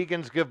can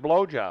vegans give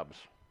blowjobs?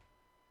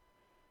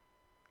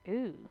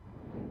 Ooh.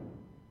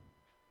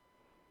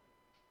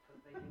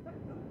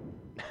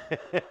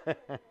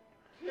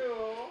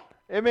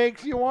 It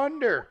makes you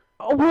wonder.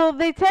 Oh, well,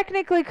 they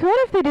technically could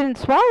if they didn't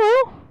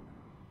swallow.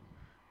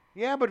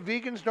 Yeah, but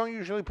vegans don't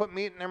usually put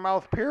meat in their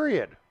mouth,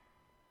 period.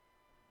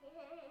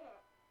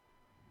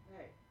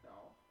 Hey, no.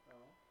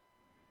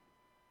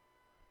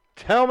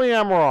 Tell me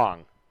I'm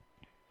wrong.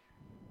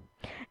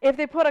 If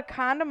they put a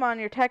condom on,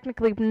 you're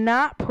technically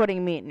not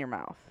putting meat in your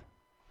mouth.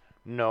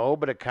 No,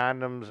 but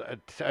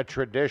a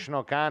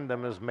traditional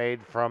condom is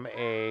made from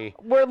a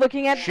We're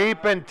looking at...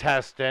 sheep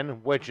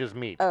intestine, which is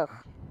meat. Ugh.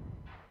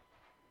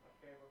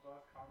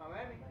 How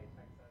many?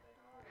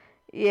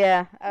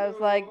 Yeah, I was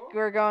like,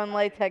 we're going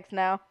latex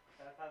now.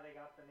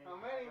 How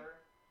many?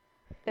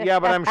 Yeah,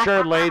 but I'm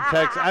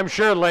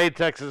sure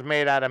latex is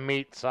made out of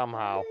meat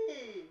somehow.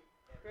 Hey,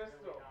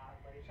 Crystal,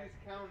 she's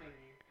counting.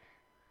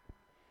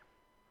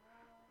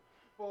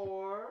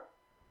 4.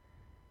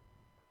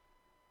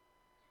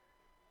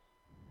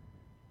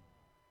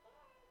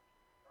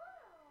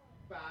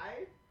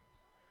 5.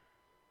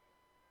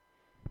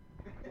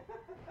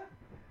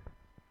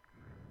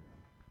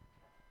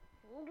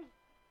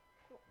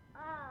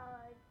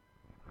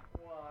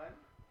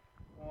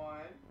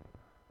 1.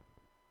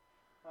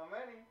 How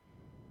many?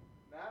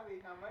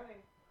 Navi, how many?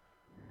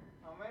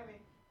 How many?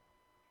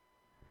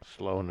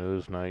 Slow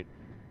news night.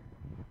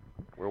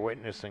 We're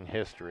witnessing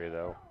history,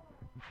 though.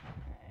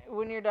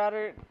 When your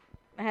daughter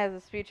has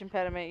a speech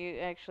impediment, you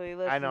actually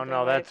listen I don't to know.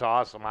 her, That's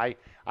awesome. I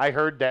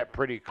heard that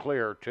pretty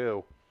clear,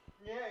 too.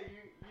 Yeah,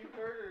 you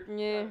heard her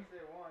Yeah. try to say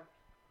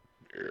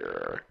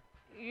 1.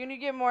 You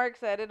get more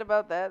excited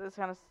about that. It's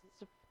kind of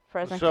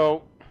surprising.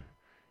 So,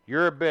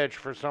 you're a bitch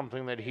for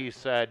something that he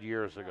said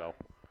years ago.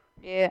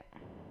 Yeah.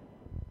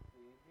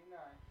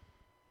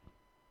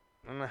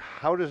 And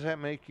how does that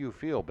make you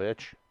feel,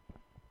 bitch?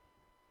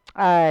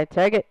 I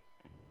take it.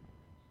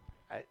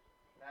 Navi.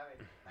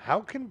 How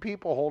can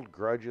people hold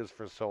grudges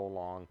for so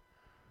long?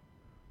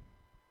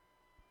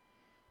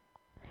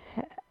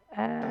 The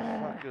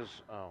fuck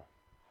is... Oh.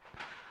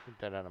 Get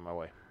that out of my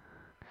way.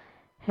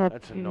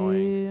 That's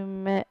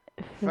annoying.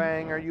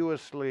 Fang, are you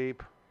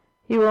asleep?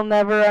 He will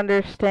never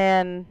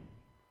understand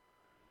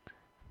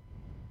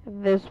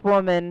this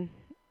woman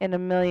in a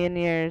million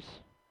years.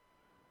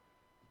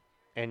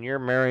 And you're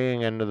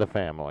marrying into the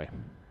family.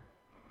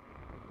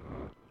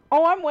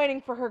 Oh, I'm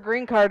waiting for her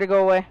green card to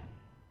go away.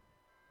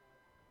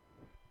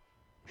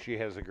 She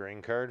has a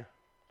green card?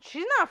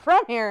 She's not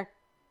from here.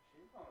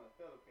 She's from the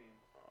Philippines.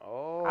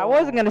 Oh. I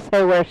wasn't going to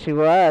say where she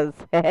was.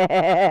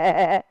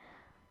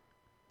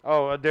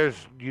 Oh,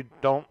 you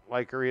don't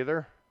like her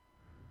either?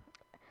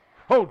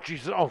 Oh,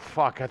 Jesus. Oh,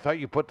 fuck. I thought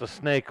you put the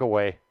snake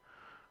away.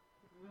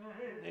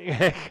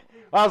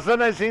 All of a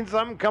sudden, I seen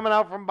something coming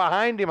out from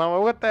behind him. I'm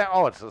like, what the?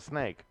 Oh, it's a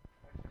snake.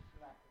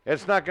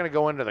 It's not going to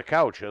go into the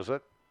couch, is it?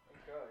 It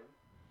could.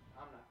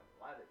 I'm not going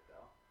to let it,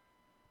 though.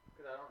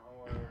 Because I don't know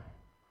where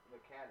the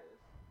cat is.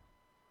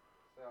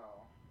 So.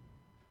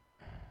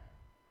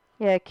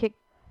 Yeah, key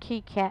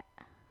cat.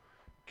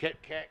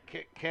 Kit kat,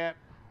 Kit Kat.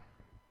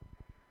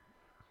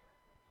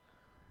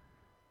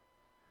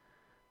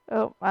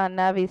 Oh,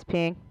 Navi's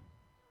peeing.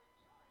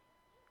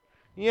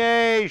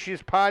 Yay,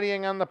 she's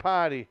pottying on the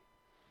potty.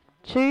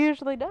 She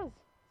usually does,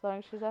 as long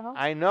as she's at home.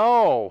 I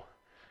know.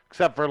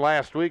 Except for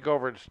last week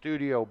over at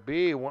Studio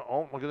B.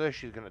 Oh, look at this.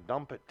 She's going to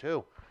dump it,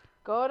 too.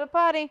 Go to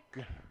potty.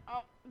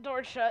 Oh,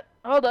 door shut.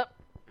 Hold up.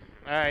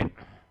 All right.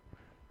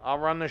 I'll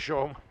run the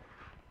show.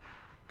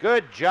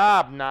 Good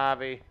job,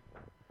 Navi.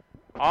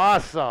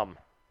 Awesome.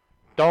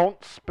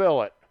 Don't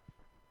spill it.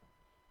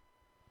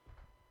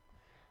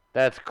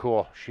 That's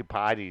cool. She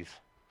potties.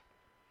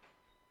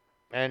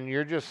 And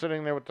you're just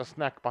sitting there with the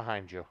snack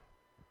behind you.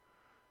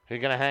 Are you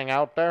going to hang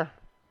out there?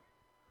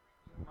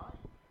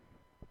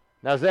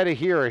 Now, is that a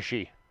he or a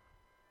she?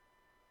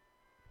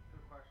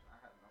 Good question. I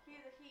have no.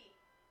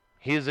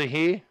 He's a he. He's a he? He's a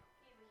he.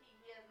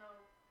 He has no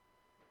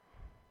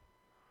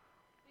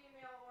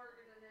female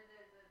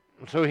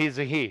organ. So he's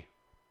a he.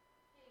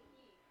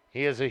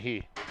 He is a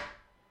he.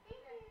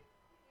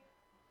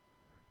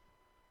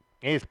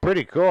 He's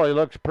pretty cool. He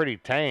looks pretty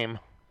tame.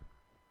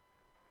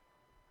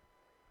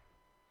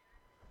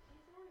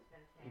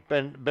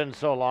 Been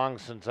so long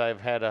since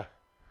I've had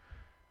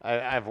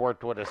I've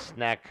worked with a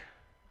snack.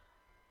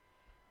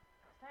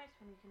 It's nice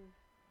when you can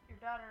your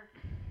daughter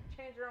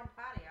change her own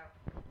potty out.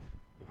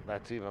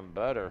 That's even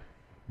better.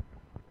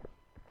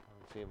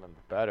 That's even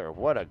better.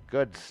 What a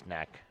good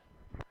snack.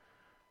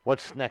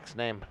 What's Snack's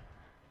name?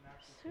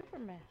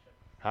 Superman.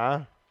 Huh?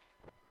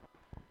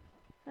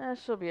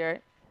 She'll be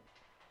alright.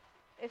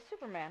 It's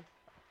Superman.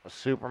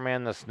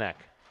 Superman the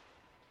Snack.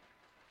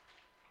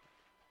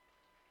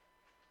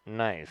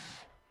 Nice.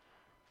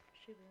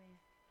 Superman.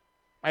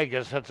 I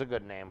guess that's a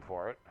good name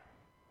for it.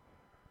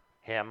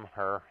 Him,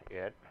 her,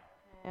 it.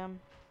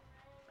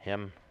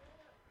 Him.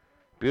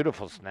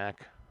 Beautiful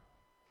snack.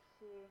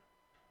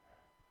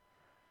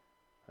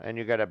 And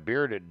you got a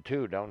bearded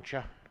too, don't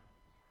you?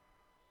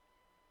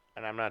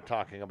 And I'm not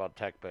talking about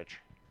Tech Bitch.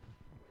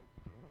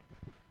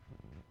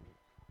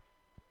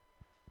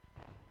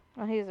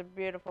 Well, he's a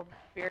beautiful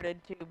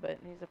bearded too, but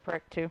he's a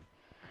prick too.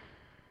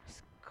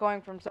 He's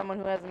going from someone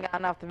who hasn't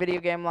gotten off the video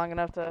game long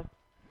enough to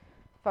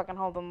fucking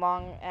hold a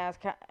long ass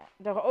to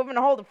even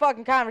hold a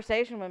fucking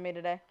conversation with me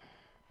today.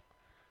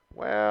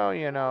 Well,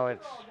 you know,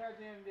 it's... All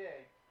goddamn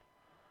day.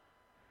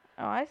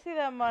 Oh, I see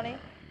that money.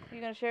 You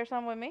gonna share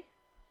some with me?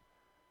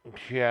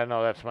 Yeah,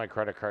 no, that's my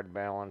credit card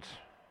balance.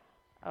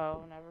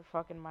 Oh, never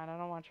fucking mind. I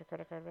don't want your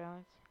credit card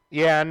balance.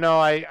 Yeah, no,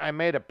 I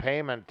made a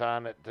payment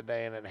on it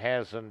today, and it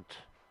hasn't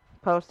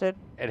Posted?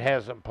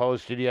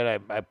 posted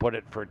yet. I put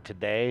it for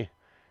today.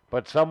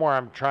 But somewhere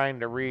I'm trying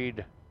to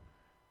read,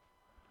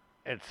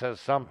 it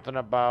says something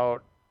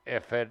about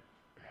if it,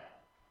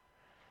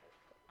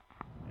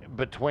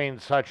 between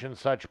such and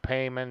such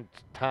payment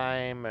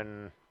time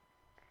and,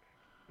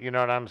 you know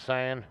what I'm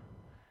saying?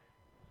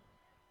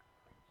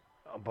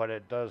 But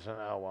it doesn't,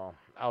 oh well,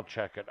 I'll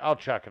check it. I'll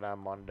check it on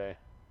Monday.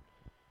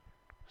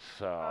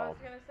 So. I was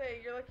gonna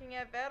say, you're looking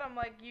at that, I'm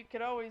like, you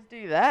could always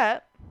do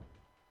that.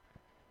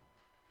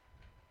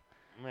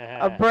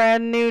 A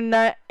brand new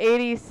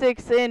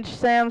 86-inch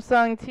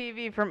Samsung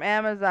TV from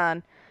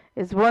Amazon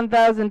is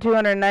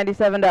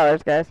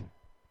 $1,297, guys.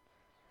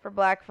 For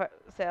Black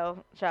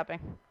Sale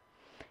shopping.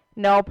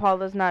 No, Paul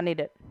does not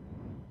need it.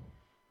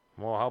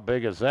 Well, how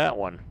big is that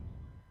one?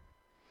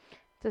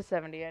 It's a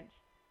 70-inch.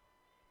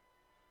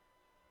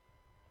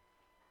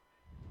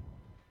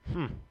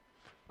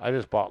 I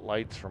just bought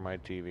lights for my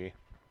TV.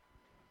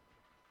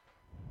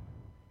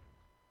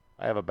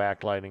 I have a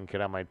backlighting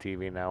kit on my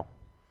TV now.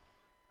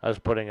 I was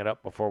putting it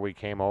up before we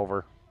came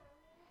over.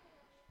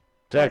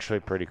 It's actually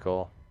pretty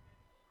cool.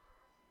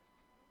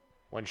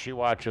 When she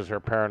watches her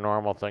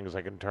paranormal things,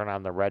 I can turn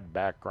on the red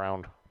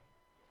background.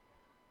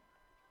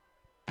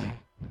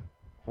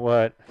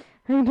 What?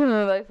 I'm doing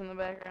the lights in the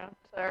background.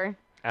 Sorry.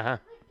 Uh-huh.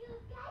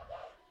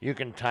 You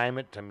can time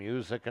it to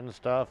music and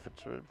stuff.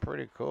 It's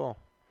pretty cool.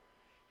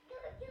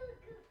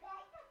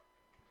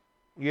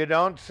 You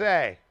don't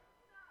say.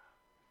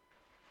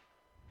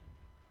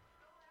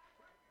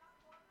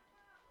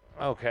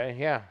 Okay,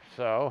 yeah,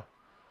 so.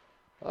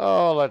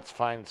 Oh, let's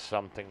find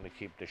something to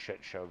keep the shit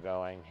show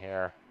going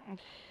here.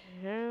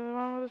 You're the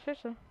one with the shit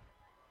show.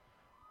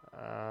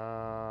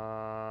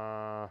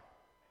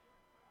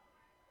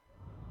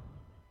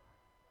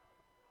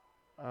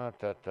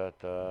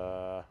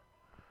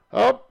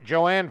 Oh,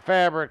 Joanne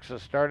Fabrics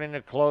is starting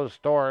to close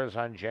stores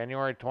on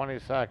January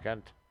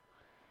 22nd.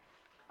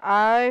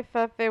 I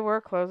thought they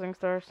were closing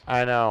stores.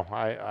 I know,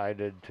 I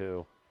did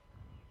too.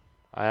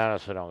 I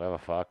honestly don't give a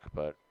fuck,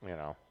 but, you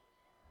know.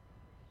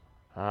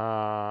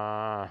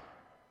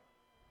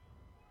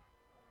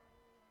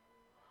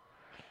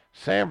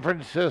 San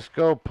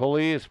Francisco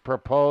police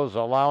propose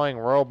allowing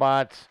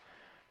robots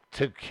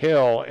to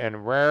kill in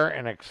rare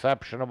and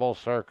exceptional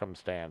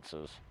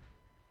circumstances.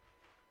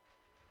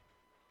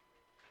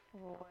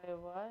 Wait,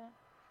 what?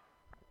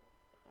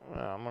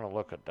 Well, I'm going to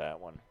look at that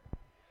one.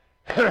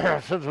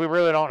 Since we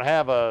really don't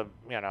have a,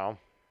 you know.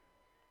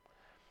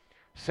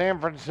 San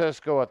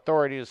Francisco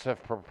authorities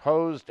have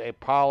proposed a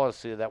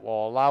policy that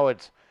will allow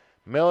its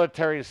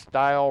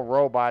military-style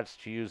robots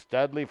to use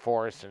deadly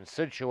force in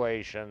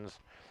situations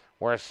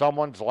where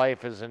someone's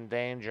life is in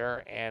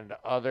danger and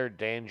other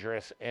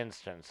dangerous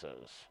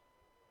instances.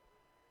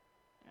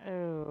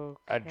 Okay.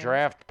 A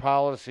draft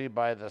policy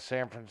by the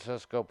San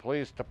Francisco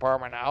Police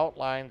Department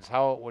outlines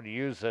how it would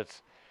use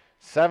its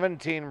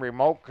 17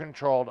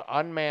 remote-controlled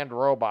unmanned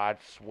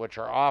robots, which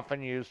are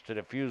often used to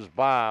defuse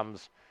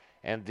bombs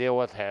and deal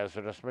with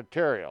hazardous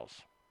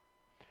materials.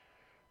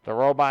 The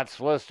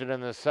robots listed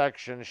in this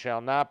section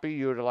shall not be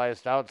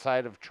utilized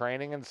outside of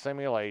training and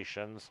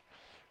simulations,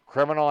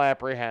 criminal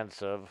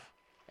apprehensions,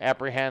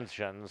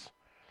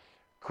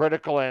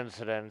 critical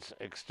incidents,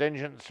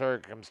 exigent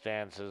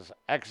circumstances,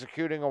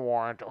 executing a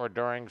warrant, or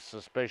during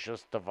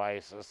suspicious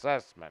device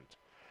assessment,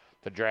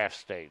 the draft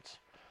states.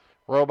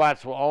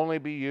 Robots will only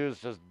be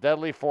used as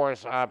deadly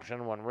force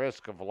option when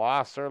risk of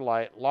loss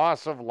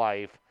of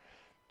life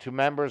to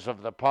members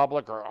of the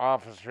public or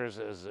officers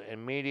is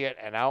immediate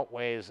and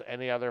outweighs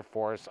any other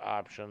force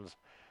options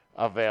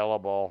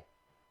available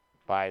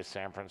by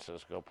San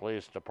Francisco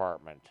Police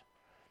Department.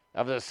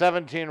 Of the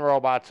 17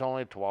 robots,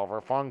 only 12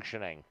 are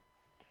functioning.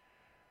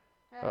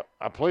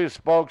 A police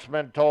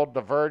spokesman told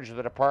The Verge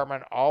the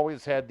department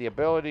always had the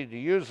ability to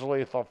use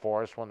lethal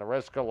force when the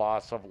risk of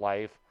loss of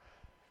life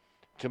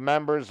to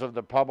members of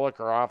the public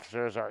or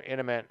officers are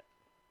imminent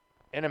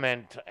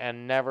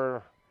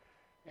and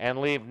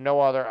leave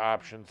no other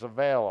options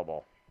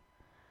available.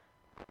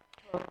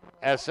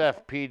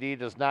 SFPD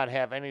does not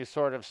have any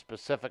sort of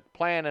specific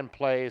plan in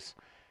place,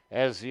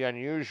 as the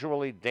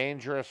unusually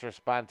dangerous or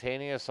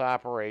spontaneous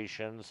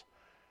operations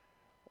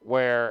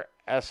where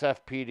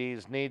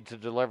SFPD's need to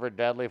deliver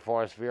deadly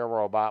force via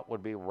robot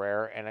would be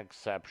rare and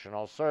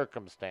exceptional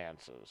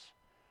circumstances.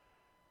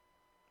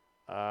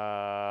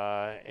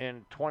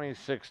 In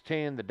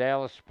 2016, the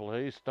Dallas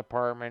Police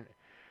Department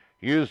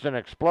used an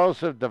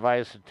explosive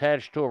device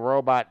attached to a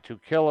robot to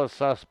kill a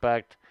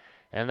suspect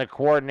in the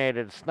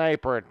coordinated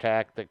sniper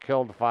attack that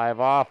killed 5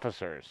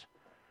 officers.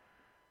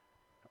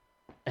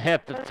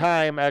 At the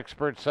time,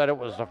 experts said it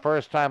was the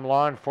first time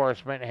law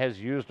enforcement has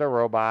used a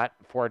robot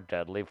for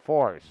deadly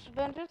force.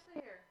 Then just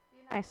sit here.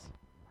 Be nice.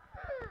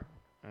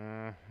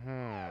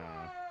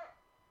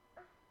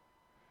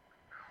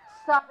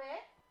 Stop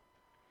it.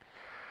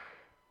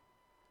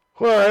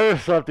 Well,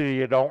 there's something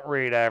you don't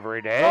read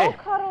every day.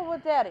 Go cuddle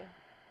with Daddy.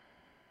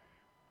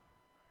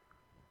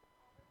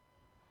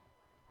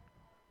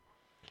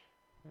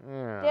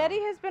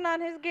 Daddy has been on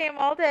his game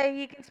all day.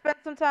 He can spend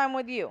some time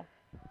with you.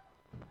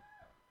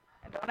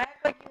 And don't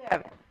act like you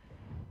haven't.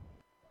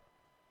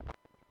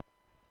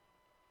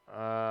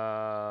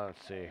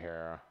 Let's see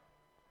here.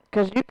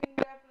 Because you can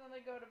definitely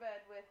go to bed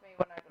with me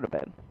when I go to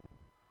bed.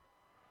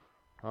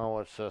 Oh,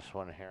 what's this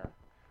one here?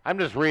 I'm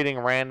just reading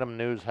random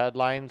news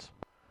headlines.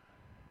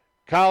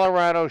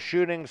 Colorado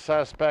shooting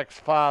suspect's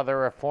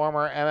father, a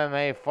former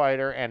MMA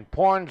fighter and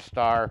porn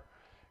star,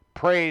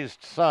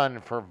 praised son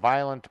for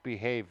violent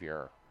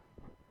behavior.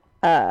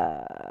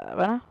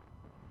 What?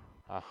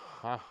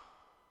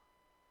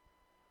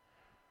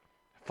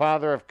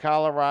 Father of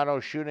Colorado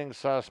shooting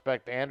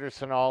suspect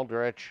Anderson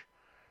Aldrich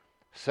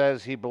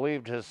says he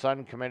believed his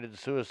son committed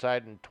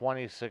suicide in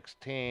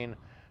 2016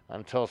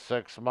 until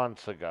 6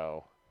 months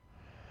ago.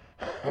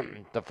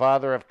 The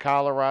father of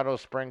Colorado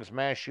Springs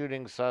mass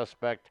shooting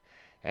suspect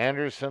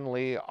Anderson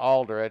Lee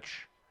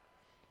Aldrich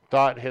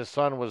thought his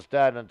son was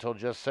dead until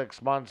just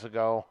 6 months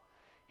ago,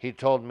 he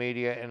told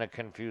media in a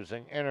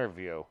confusing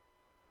interview.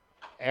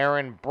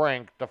 Aaron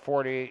Brink, the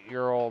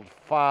 48-year-old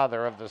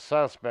father of the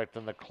suspect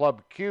in the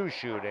Club Q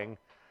shooting,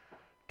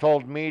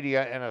 told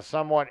media in a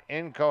somewhat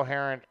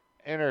incoherent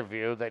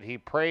interview that he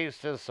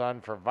praised his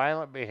son for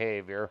violent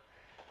behavior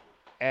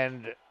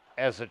and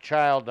as a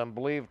child and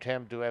believed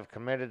him to have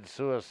committed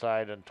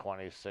suicide in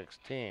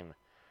 2016.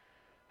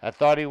 I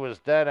thought he was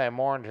dead. I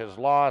mourned his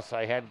loss.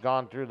 I had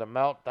gone through the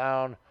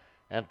meltdown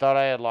and thought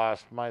I had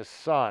lost my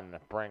son,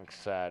 Brink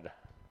said.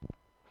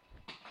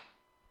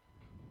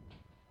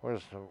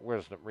 Where's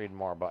the read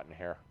more button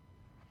here?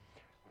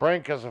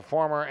 Brink is a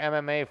former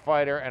MMA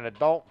fighter and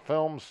adult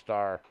film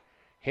star.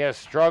 He has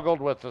struggled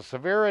with a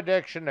severe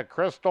addiction to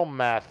crystal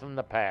meth in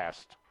the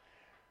past.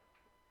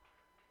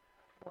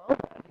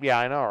 Yeah,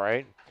 I know,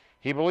 right?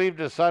 He believed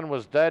his son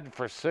was dead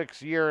for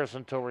 6 years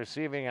until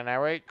receiving an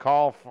irate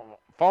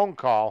phone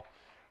call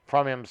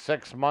from him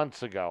 6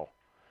 months ago.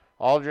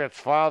 Aldrich's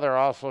father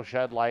also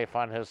shed light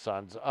on his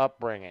son's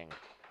upbringing.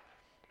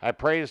 I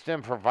praised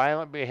him for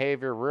violent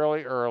behavior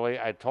really early.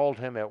 I told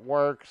him it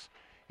works,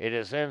 it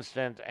is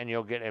instant, and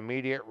you'll get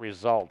immediate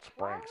results,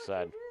 Brink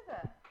said. You do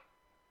that?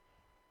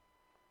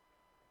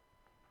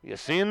 You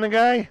seen the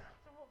guy?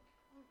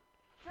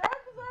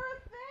 Drugs are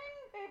a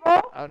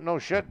thing, people. No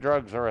shit,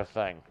 drugs are a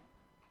thing.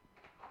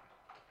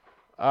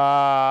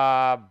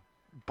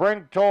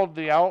 Brink told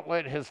the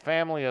outlet his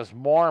family is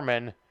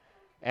Mormon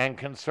and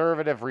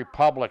conservative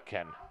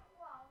Republican.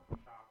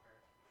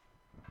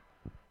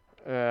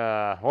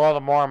 Well, the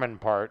Mormon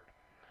part.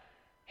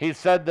 He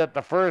said that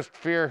the first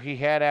fear he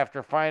had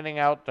after finding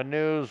out the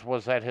news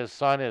was that his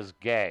son is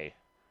gay.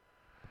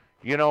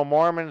 You know,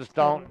 Mormons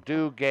don't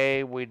do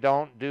gay. We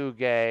don't do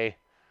gay.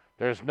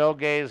 There's no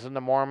gays in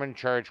the Mormon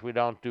church. We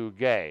don't do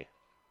gay.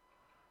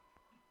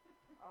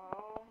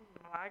 Oh,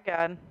 my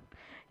God.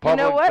 Public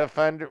you know what?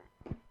 defender.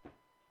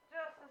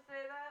 Just to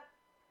say that,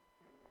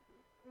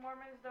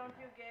 Mormons don't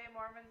do gay,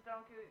 Mormons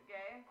don't do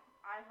gay.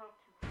 I hope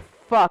to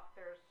fuck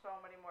there's so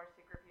many more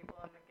secret people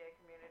in the gay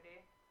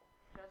community.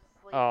 Just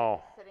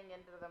sitting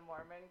into the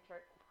Mormon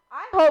church.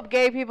 I hope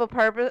gay people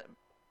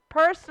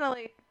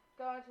personally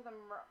go into the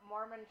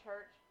Mormon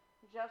church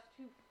just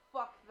to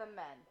fuck the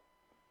men.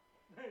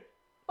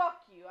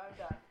 Fuck you, I'm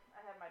done.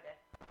 I had my day.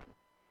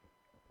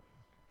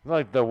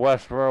 Like the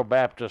Westboro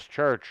Baptist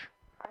Church.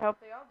 I hope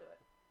they all do it.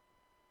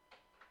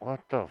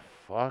 What the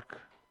fuck?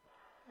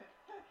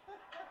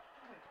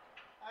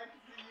 I can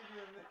see you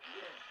doing this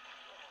shit.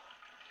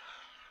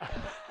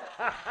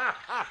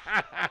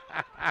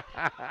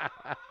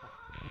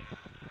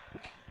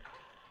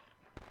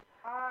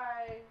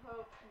 I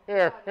hope.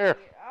 Here. Oh,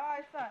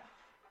 I saw it.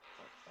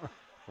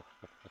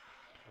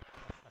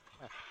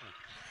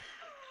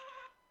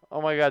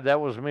 Oh my God, that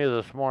was me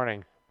this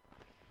morning.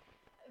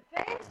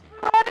 Thanks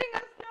for letting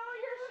us know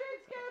your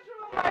shit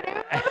schedule, my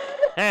dude.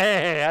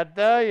 Hey, I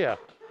tell you,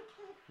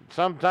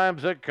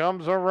 sometimes it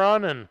comes a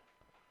running.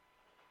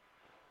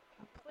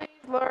 Please,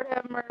 Lord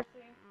have mercy.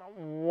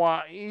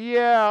 Why?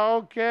 Yeah,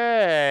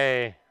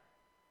 okay.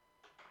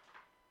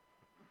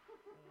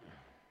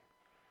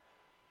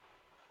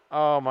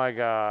 Oh my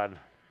God.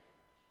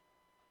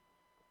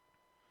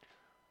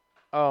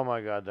 Oh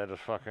my God, that is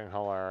fucking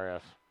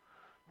hilarious.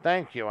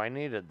 Thank you, I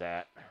needed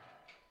that.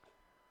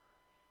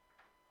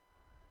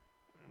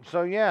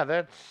 So yeah,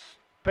 that's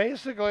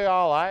basically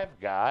all I've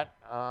got.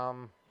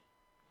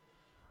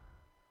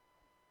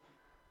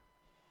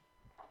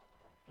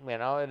 You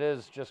know, it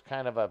is just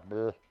kind of a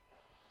bleh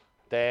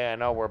day. I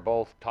know we're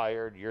both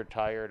tired. You're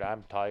tired.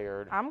 I'm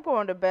tired. I'm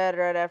going to bed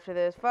right after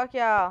this. Fuck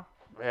y'all.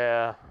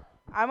 Yeah.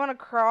 I'm gonna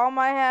crawl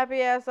my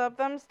happy ass up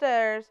them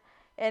stairs,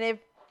 and if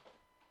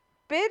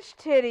bitch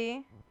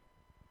titty,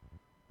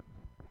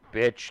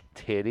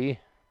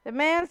 the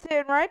man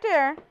sitting right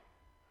there,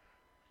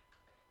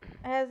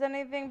 has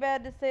anything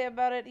bad to say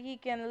about it, he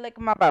can lick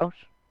my butt.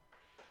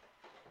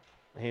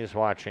 He's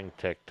watching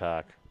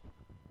TikTok.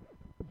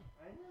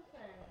 I didn't say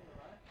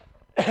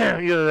anything about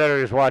it. Either that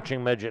or he's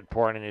watching midget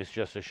porn and he's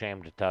just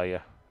ashamed to tell you.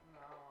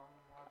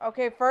 No,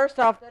 Okay, first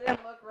off, that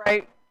didn't look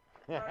right.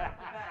 Right off the bat.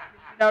 Did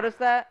you notice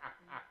that?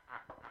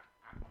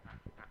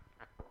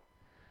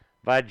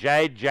 But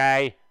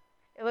JJ.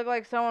 It looked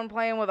like someone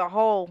playing with a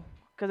hole,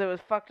 because it was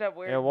fucked up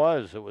weird. It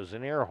was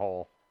an ear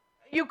hole.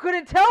 You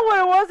couldn't tell what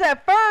it was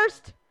at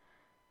first,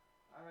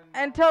 I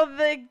didn't know. until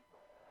the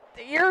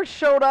ear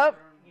showed up.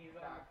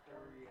 Doctor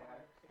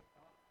reacts.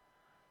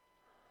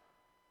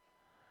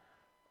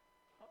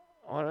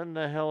 What in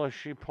the hell is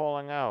she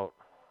pulling out?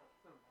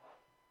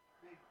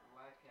 Big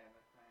black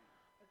habit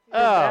thing.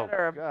 Oh, Is that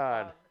or a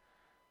God. bug?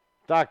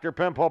 Dr.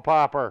 Pimple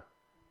Popper.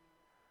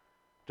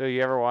 Do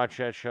you ever watch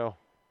that show?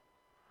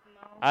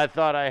 No. I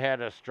thought I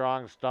had a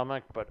strong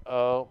stomach, but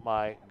oh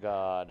my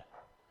God.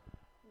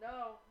 No,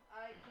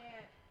 I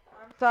can't.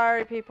 I'm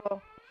sorry,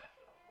 people.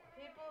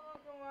 People who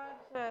can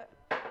watch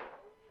it.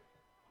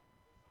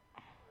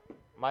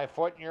 My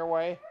foot in your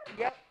way?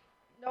 Yep.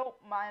 Nope,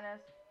 minus.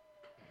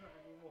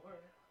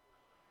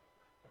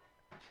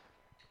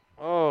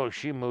 Oh,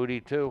 she moody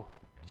too.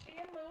 She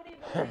and Moody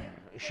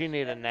Booty. She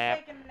need a nap.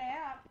 Take a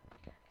nap.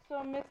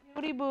 So Miss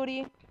Moody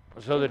Booty.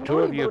 So the It's two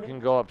of moody you booty. can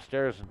go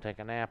upstairs and take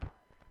a nap.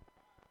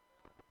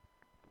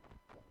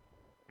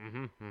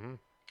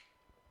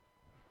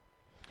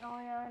 Oh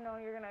yeah, I know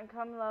you're gonna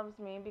come loves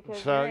me because.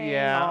 So you're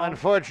yeah, anal.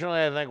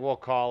 unfortunately, I think we'll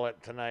call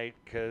it tonight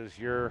because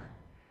you're.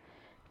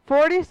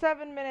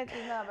 47 minutes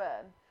is not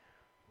bad.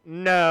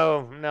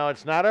 No,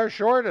 it's not our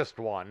shortest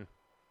one.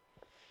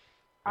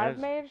 I've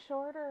It's- made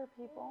shorter,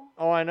 people.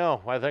 Oh, I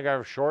know. I think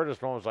our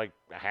shortest one was like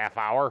a half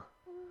hour.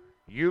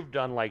 You've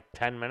done like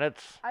 10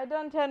 minutes. I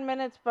done 10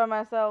 minutes by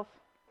myself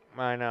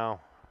I know.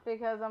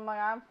 because I'm like,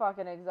 I'm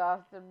fucking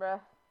exhausted, bruh.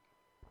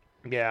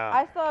 Yeah.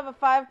 I still have a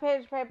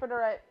 5-page paper to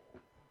write,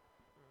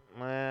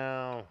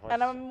 Well,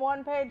 and I'm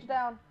 1 page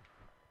down.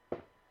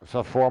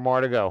 so 4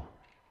 more to go.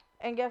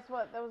 And guess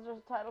what? That was just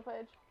a title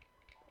page.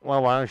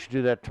 Well, why don't you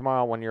do that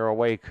tomorrow when you're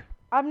awake?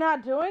 I'm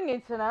not doing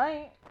it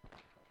tonight.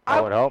 I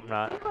would hope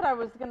not. See what I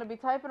was gonna be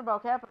typing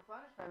about capital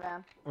punishment,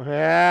 man.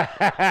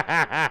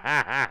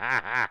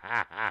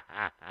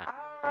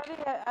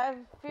 I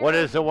feel What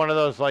is it? One of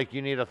those like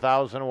you need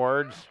 1,000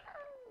 words?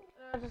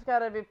 It just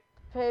gotta be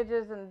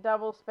pages and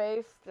double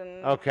spaced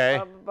and Okay.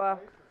 blah, blah, blah.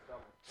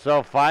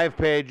 So 5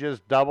 pages,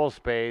 double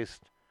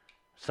spaced,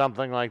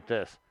 something like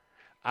this.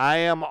 I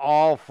am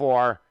all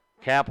for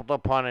capital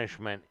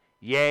punishment.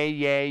 Yay,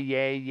 yay,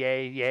 yay,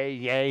 yay, yay,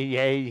 yay,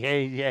 yay,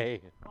 yay,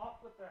 yay. Off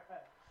with their head.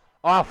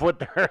 Off with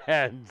their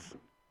heads.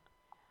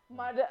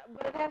 But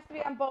it has to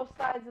be on both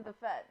sides of the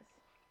fence.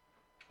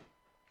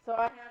 So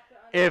I have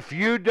to. If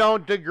you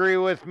don't agree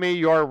with me,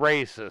 you're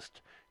racist.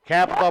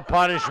 Capital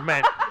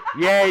punishment.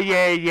 Yay,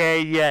 yay,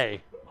 yay,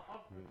 yay.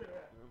 Off with their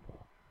head.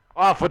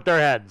 Off with their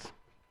heads.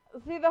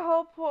 See the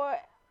whole point.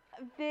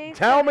 They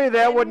Tell said me it's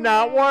that would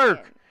not inhumane.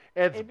 work.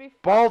 It's It'd be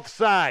both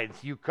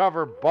sides. You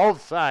cover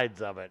both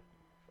sides of it.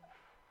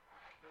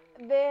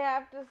 They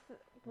have to.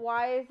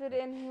 Why is it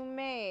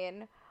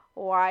inhumane?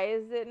 Why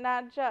is it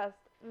not just?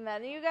 And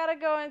then you gotta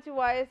go into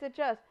why is it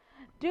just?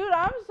 Dude,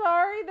 I'm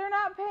sorry, they're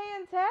not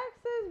paying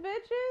taxes,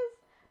 bitches.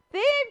 They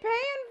ain't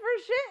paying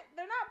for shit.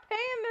 They're not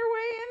paying their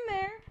way in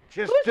there.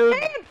 Just Who's do,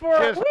 paying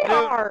for it? We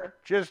are.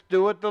 Just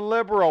do it the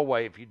liberal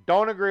way. If you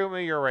don't agree with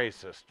me, you're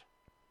racist.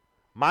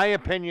 My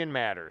opinion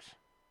matters.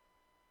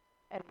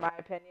 And my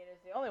opinion is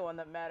the only one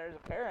that matters,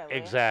 apparently.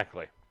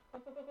 Exactly.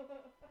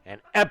 And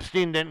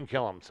Epstein didn't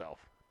kill himself.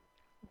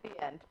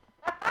 The end.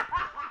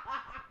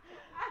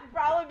 I'd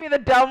probably be the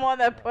dumb one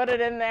that put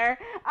it in there.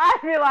 I'd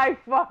be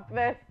like, fuck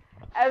this.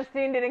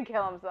 Epstein didn't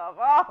kill himself.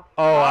 Oh,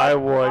 Oh, I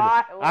fuck, would.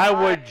 why?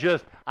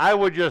 I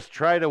would just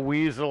try to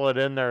weasel it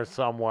in there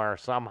somewhere,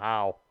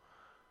 somehow.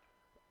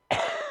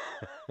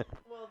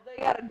 Well,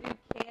 they gotta do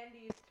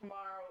candies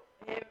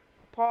tomorrow.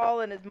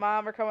 Paul and his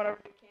mom are coming over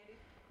to do candies.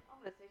 I'm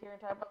gonna sit here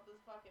and type up this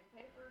fucking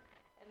paper.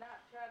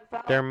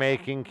 They're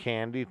making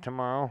candy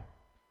tomorrow.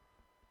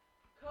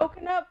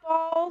 Coconut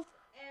balls.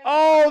 And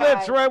Oh,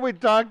 that's Buckeyes. right. We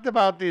talked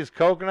about these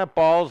coconut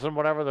balls and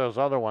whatever those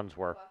other ones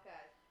were.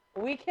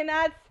 We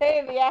cannot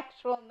say the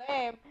actual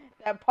name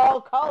that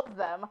Paul calls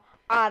them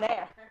on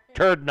air.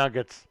 Turd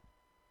nuggets.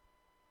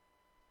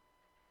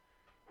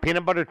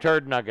 Peanut butter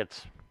turd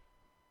nuggets.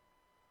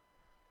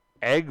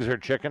 Eggs or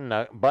chicken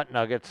butt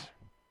nuggets.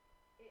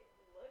 It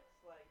looks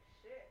like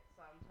shit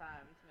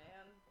sometimes,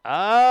 man.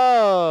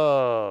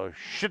 Oh,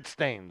 shit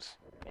stains.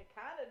 It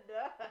kind of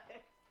does.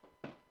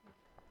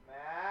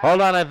 Max.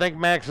 Hold on, I think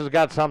Max has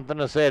got something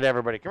to say to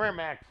everybody. Come here,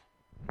 Max.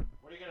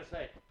 What are you going to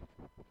say?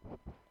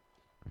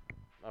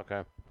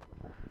 Okay.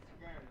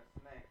 Scaring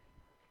the snake.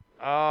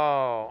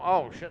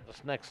 Oh, shit, the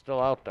snake's still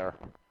out there.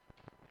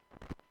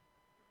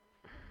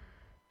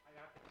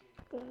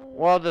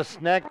 Well, the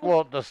snake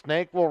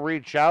will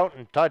reach out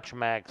and touch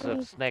Max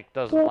if Snake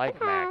doesn't like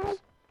Max. I'd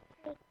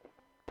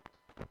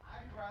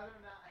rather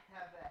not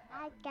have that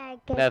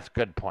happen. That's a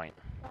good point.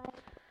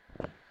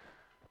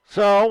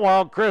 So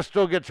while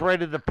Crystal gets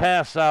ready to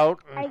pass out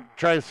and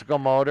tricycle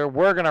motor,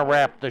 we're going to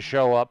wrap the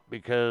show up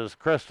because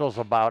Crystal's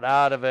about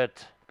out of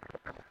it.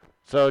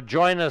 So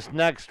join us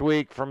next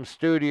week from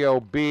Studio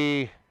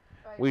B.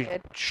 We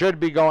should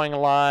be going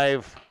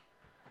live.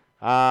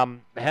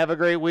 Have a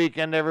great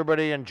weekend,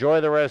 everybody. Enjoy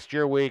the rest of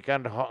your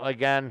weekend.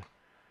 Again,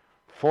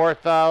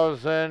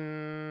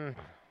 4,000.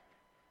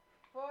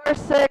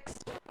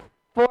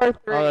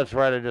 4643. Oh, that's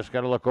right. I just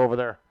got to look over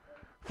there.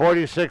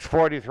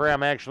 4643.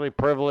 I'm actually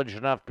privileged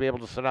enough to be able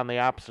to sit on the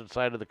opposite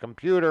side of the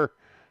computer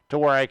to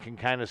where I can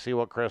kind of see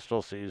what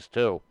Crystal sees,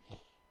 too.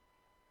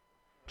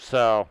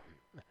 So,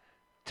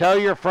 tell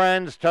your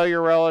friends, tell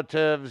your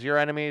relatives, your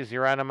enemies,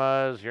 your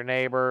enemas, your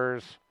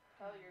neighbors.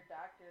 Tell your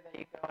doctor that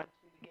you go into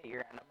to get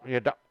your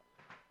enema.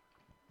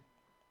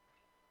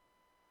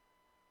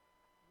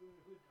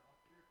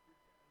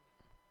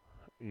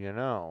 You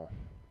know.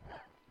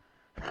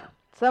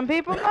 Some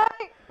people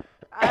might.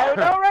 I don't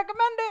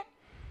recommend it.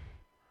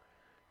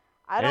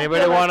 I don't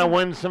Anybody feel want to like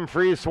win some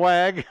free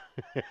swag?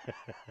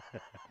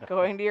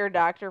 going to your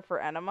doctor for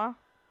enema?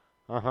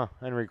 Uh-huh,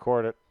 and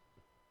record it.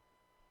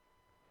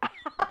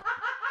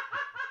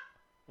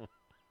 Please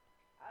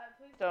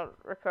don't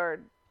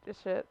record this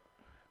shit.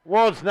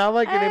 Well, it's not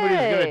like anybody's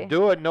going Hey. to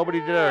do it. Nobody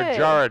did a Hey.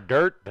 jar of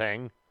dirt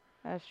thing.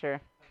 That's true.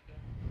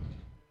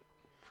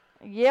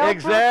 Yeah.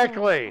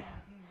 Exactly.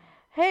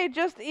 Hey,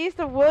 just east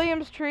of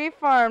Williams Tree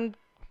Farm,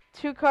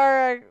 two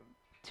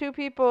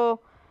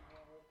people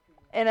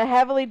in a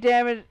heavily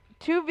damaged,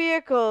 two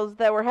vehicles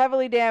that were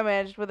heavily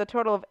damaged with a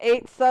total of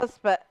 8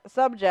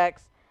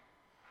 subjects.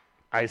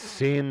 I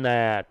seen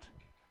that.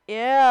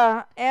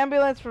 Yeah,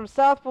 ambulance from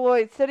South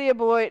Beloit, City of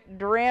Beloit,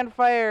 Durand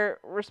Fire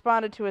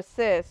responded to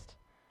assist.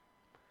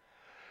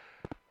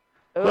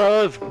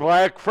 Well, it's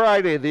Black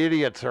Friday. The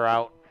idiots are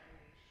out.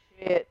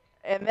 Shit.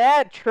 And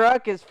that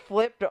truck is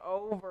flipped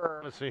over.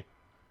 Let's see.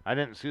 I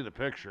didn't see the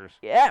pictures.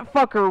 Yeah, that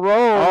fucker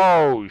rolled.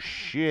 Oh,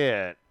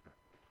 shit.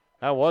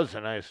 That was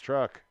a nice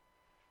truck.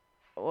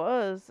 It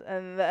was.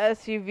 And the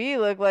SUV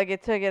looked like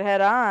it took it head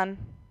on.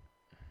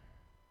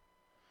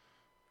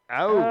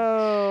 Ouch.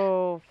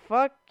 Oh,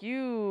 fuck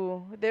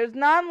you. There's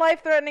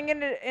non-life-threatening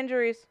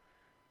injuries.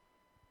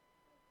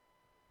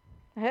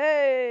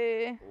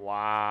 Hey.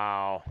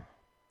 Wow.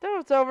 That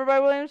was over by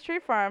Williams Tree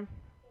Farm.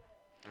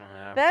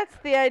 That's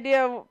the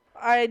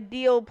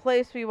ideal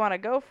place we want to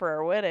go for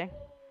our wedding.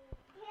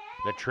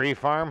 The tree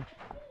farm?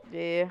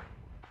 Yeah. It's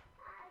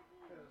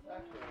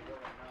actually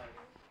really nice.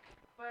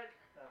 But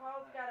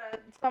Paul's got to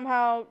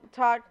somehow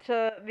talk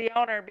to the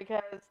owner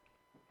because,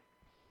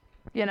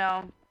 you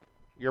know,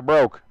 You're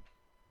broke.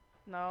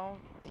 no,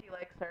 he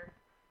likes her.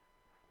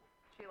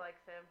 She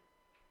likes him.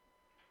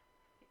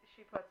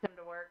 She puts him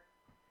to work.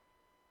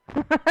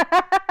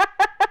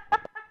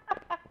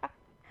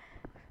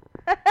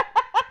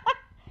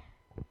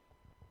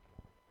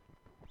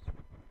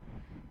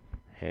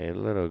 Hey,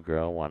 little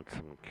girl, want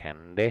some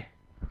candy?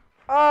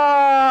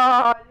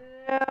 Oh,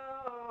 no,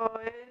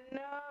 no.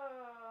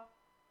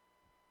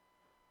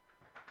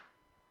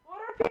 What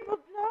are people?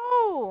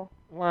 No.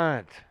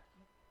 What?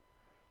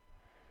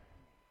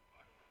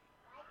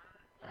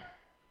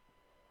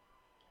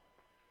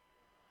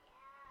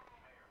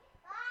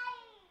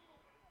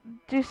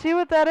 Do you see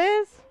what that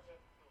is?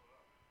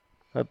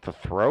 At the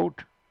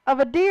throat? Of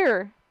a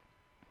deer.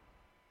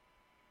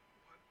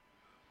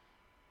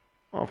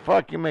 Well,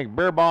 fuck, you make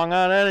beer bong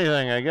on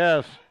anything, I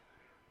guess.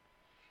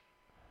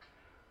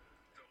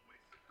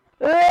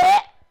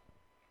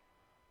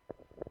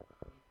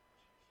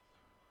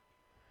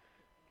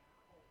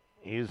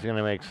 He's going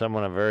to make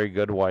someone a very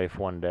good wife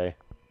one day.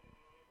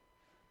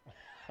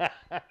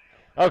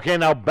 Okay,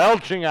 now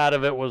belching out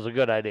of it was a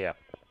good idea.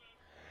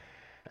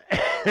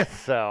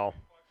 So,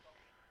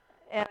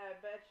 And I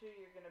bet you're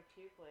gonna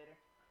puke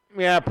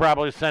later. yeah,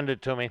 probably send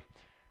it to me.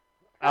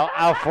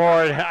 I'll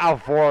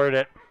forward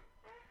it.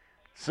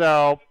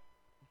 So,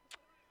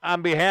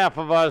 on behalf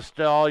of us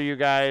to all you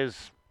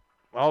guys,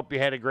 I hope you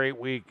had a great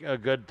week, a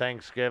good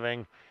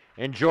Thanksgiving.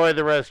 Enjoy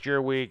the rest of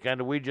your week,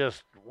 and we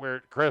just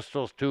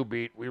Crystal's 2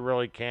 beat. We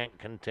really can't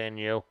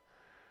continue.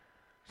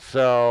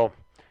 So,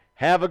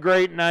 have a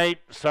great night.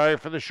 Sorry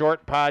for the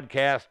short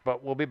podcast,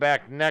 but we'll be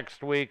back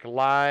next week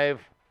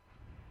live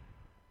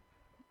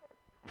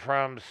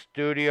from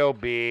Studio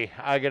B.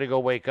 I got to go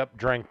wake up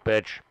Drink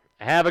Bitch.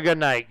 Have a good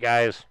night,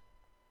 guys.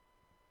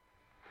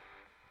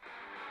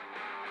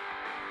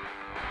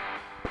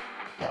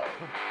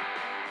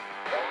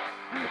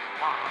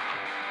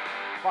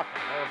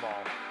 Fucking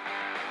hairball.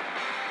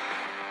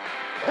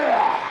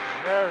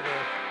 There it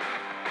is.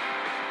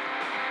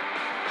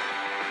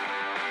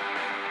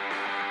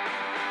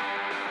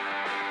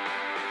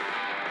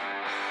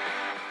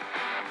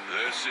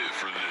 That's it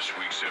for this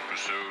week's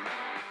episode.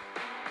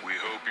 We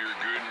hope you're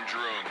good and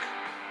drunk.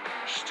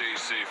 Stay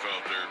safe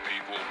out there,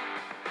 people.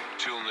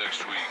 Till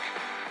next week,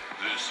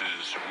 this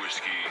is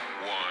Whiskey,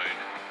 Wine,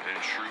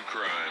 and True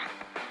Crime.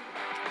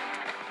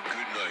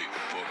 Good night,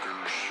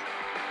 fuckers.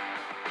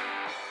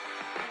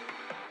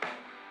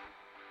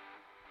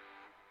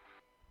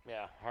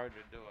 Yeah, hard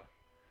to do it.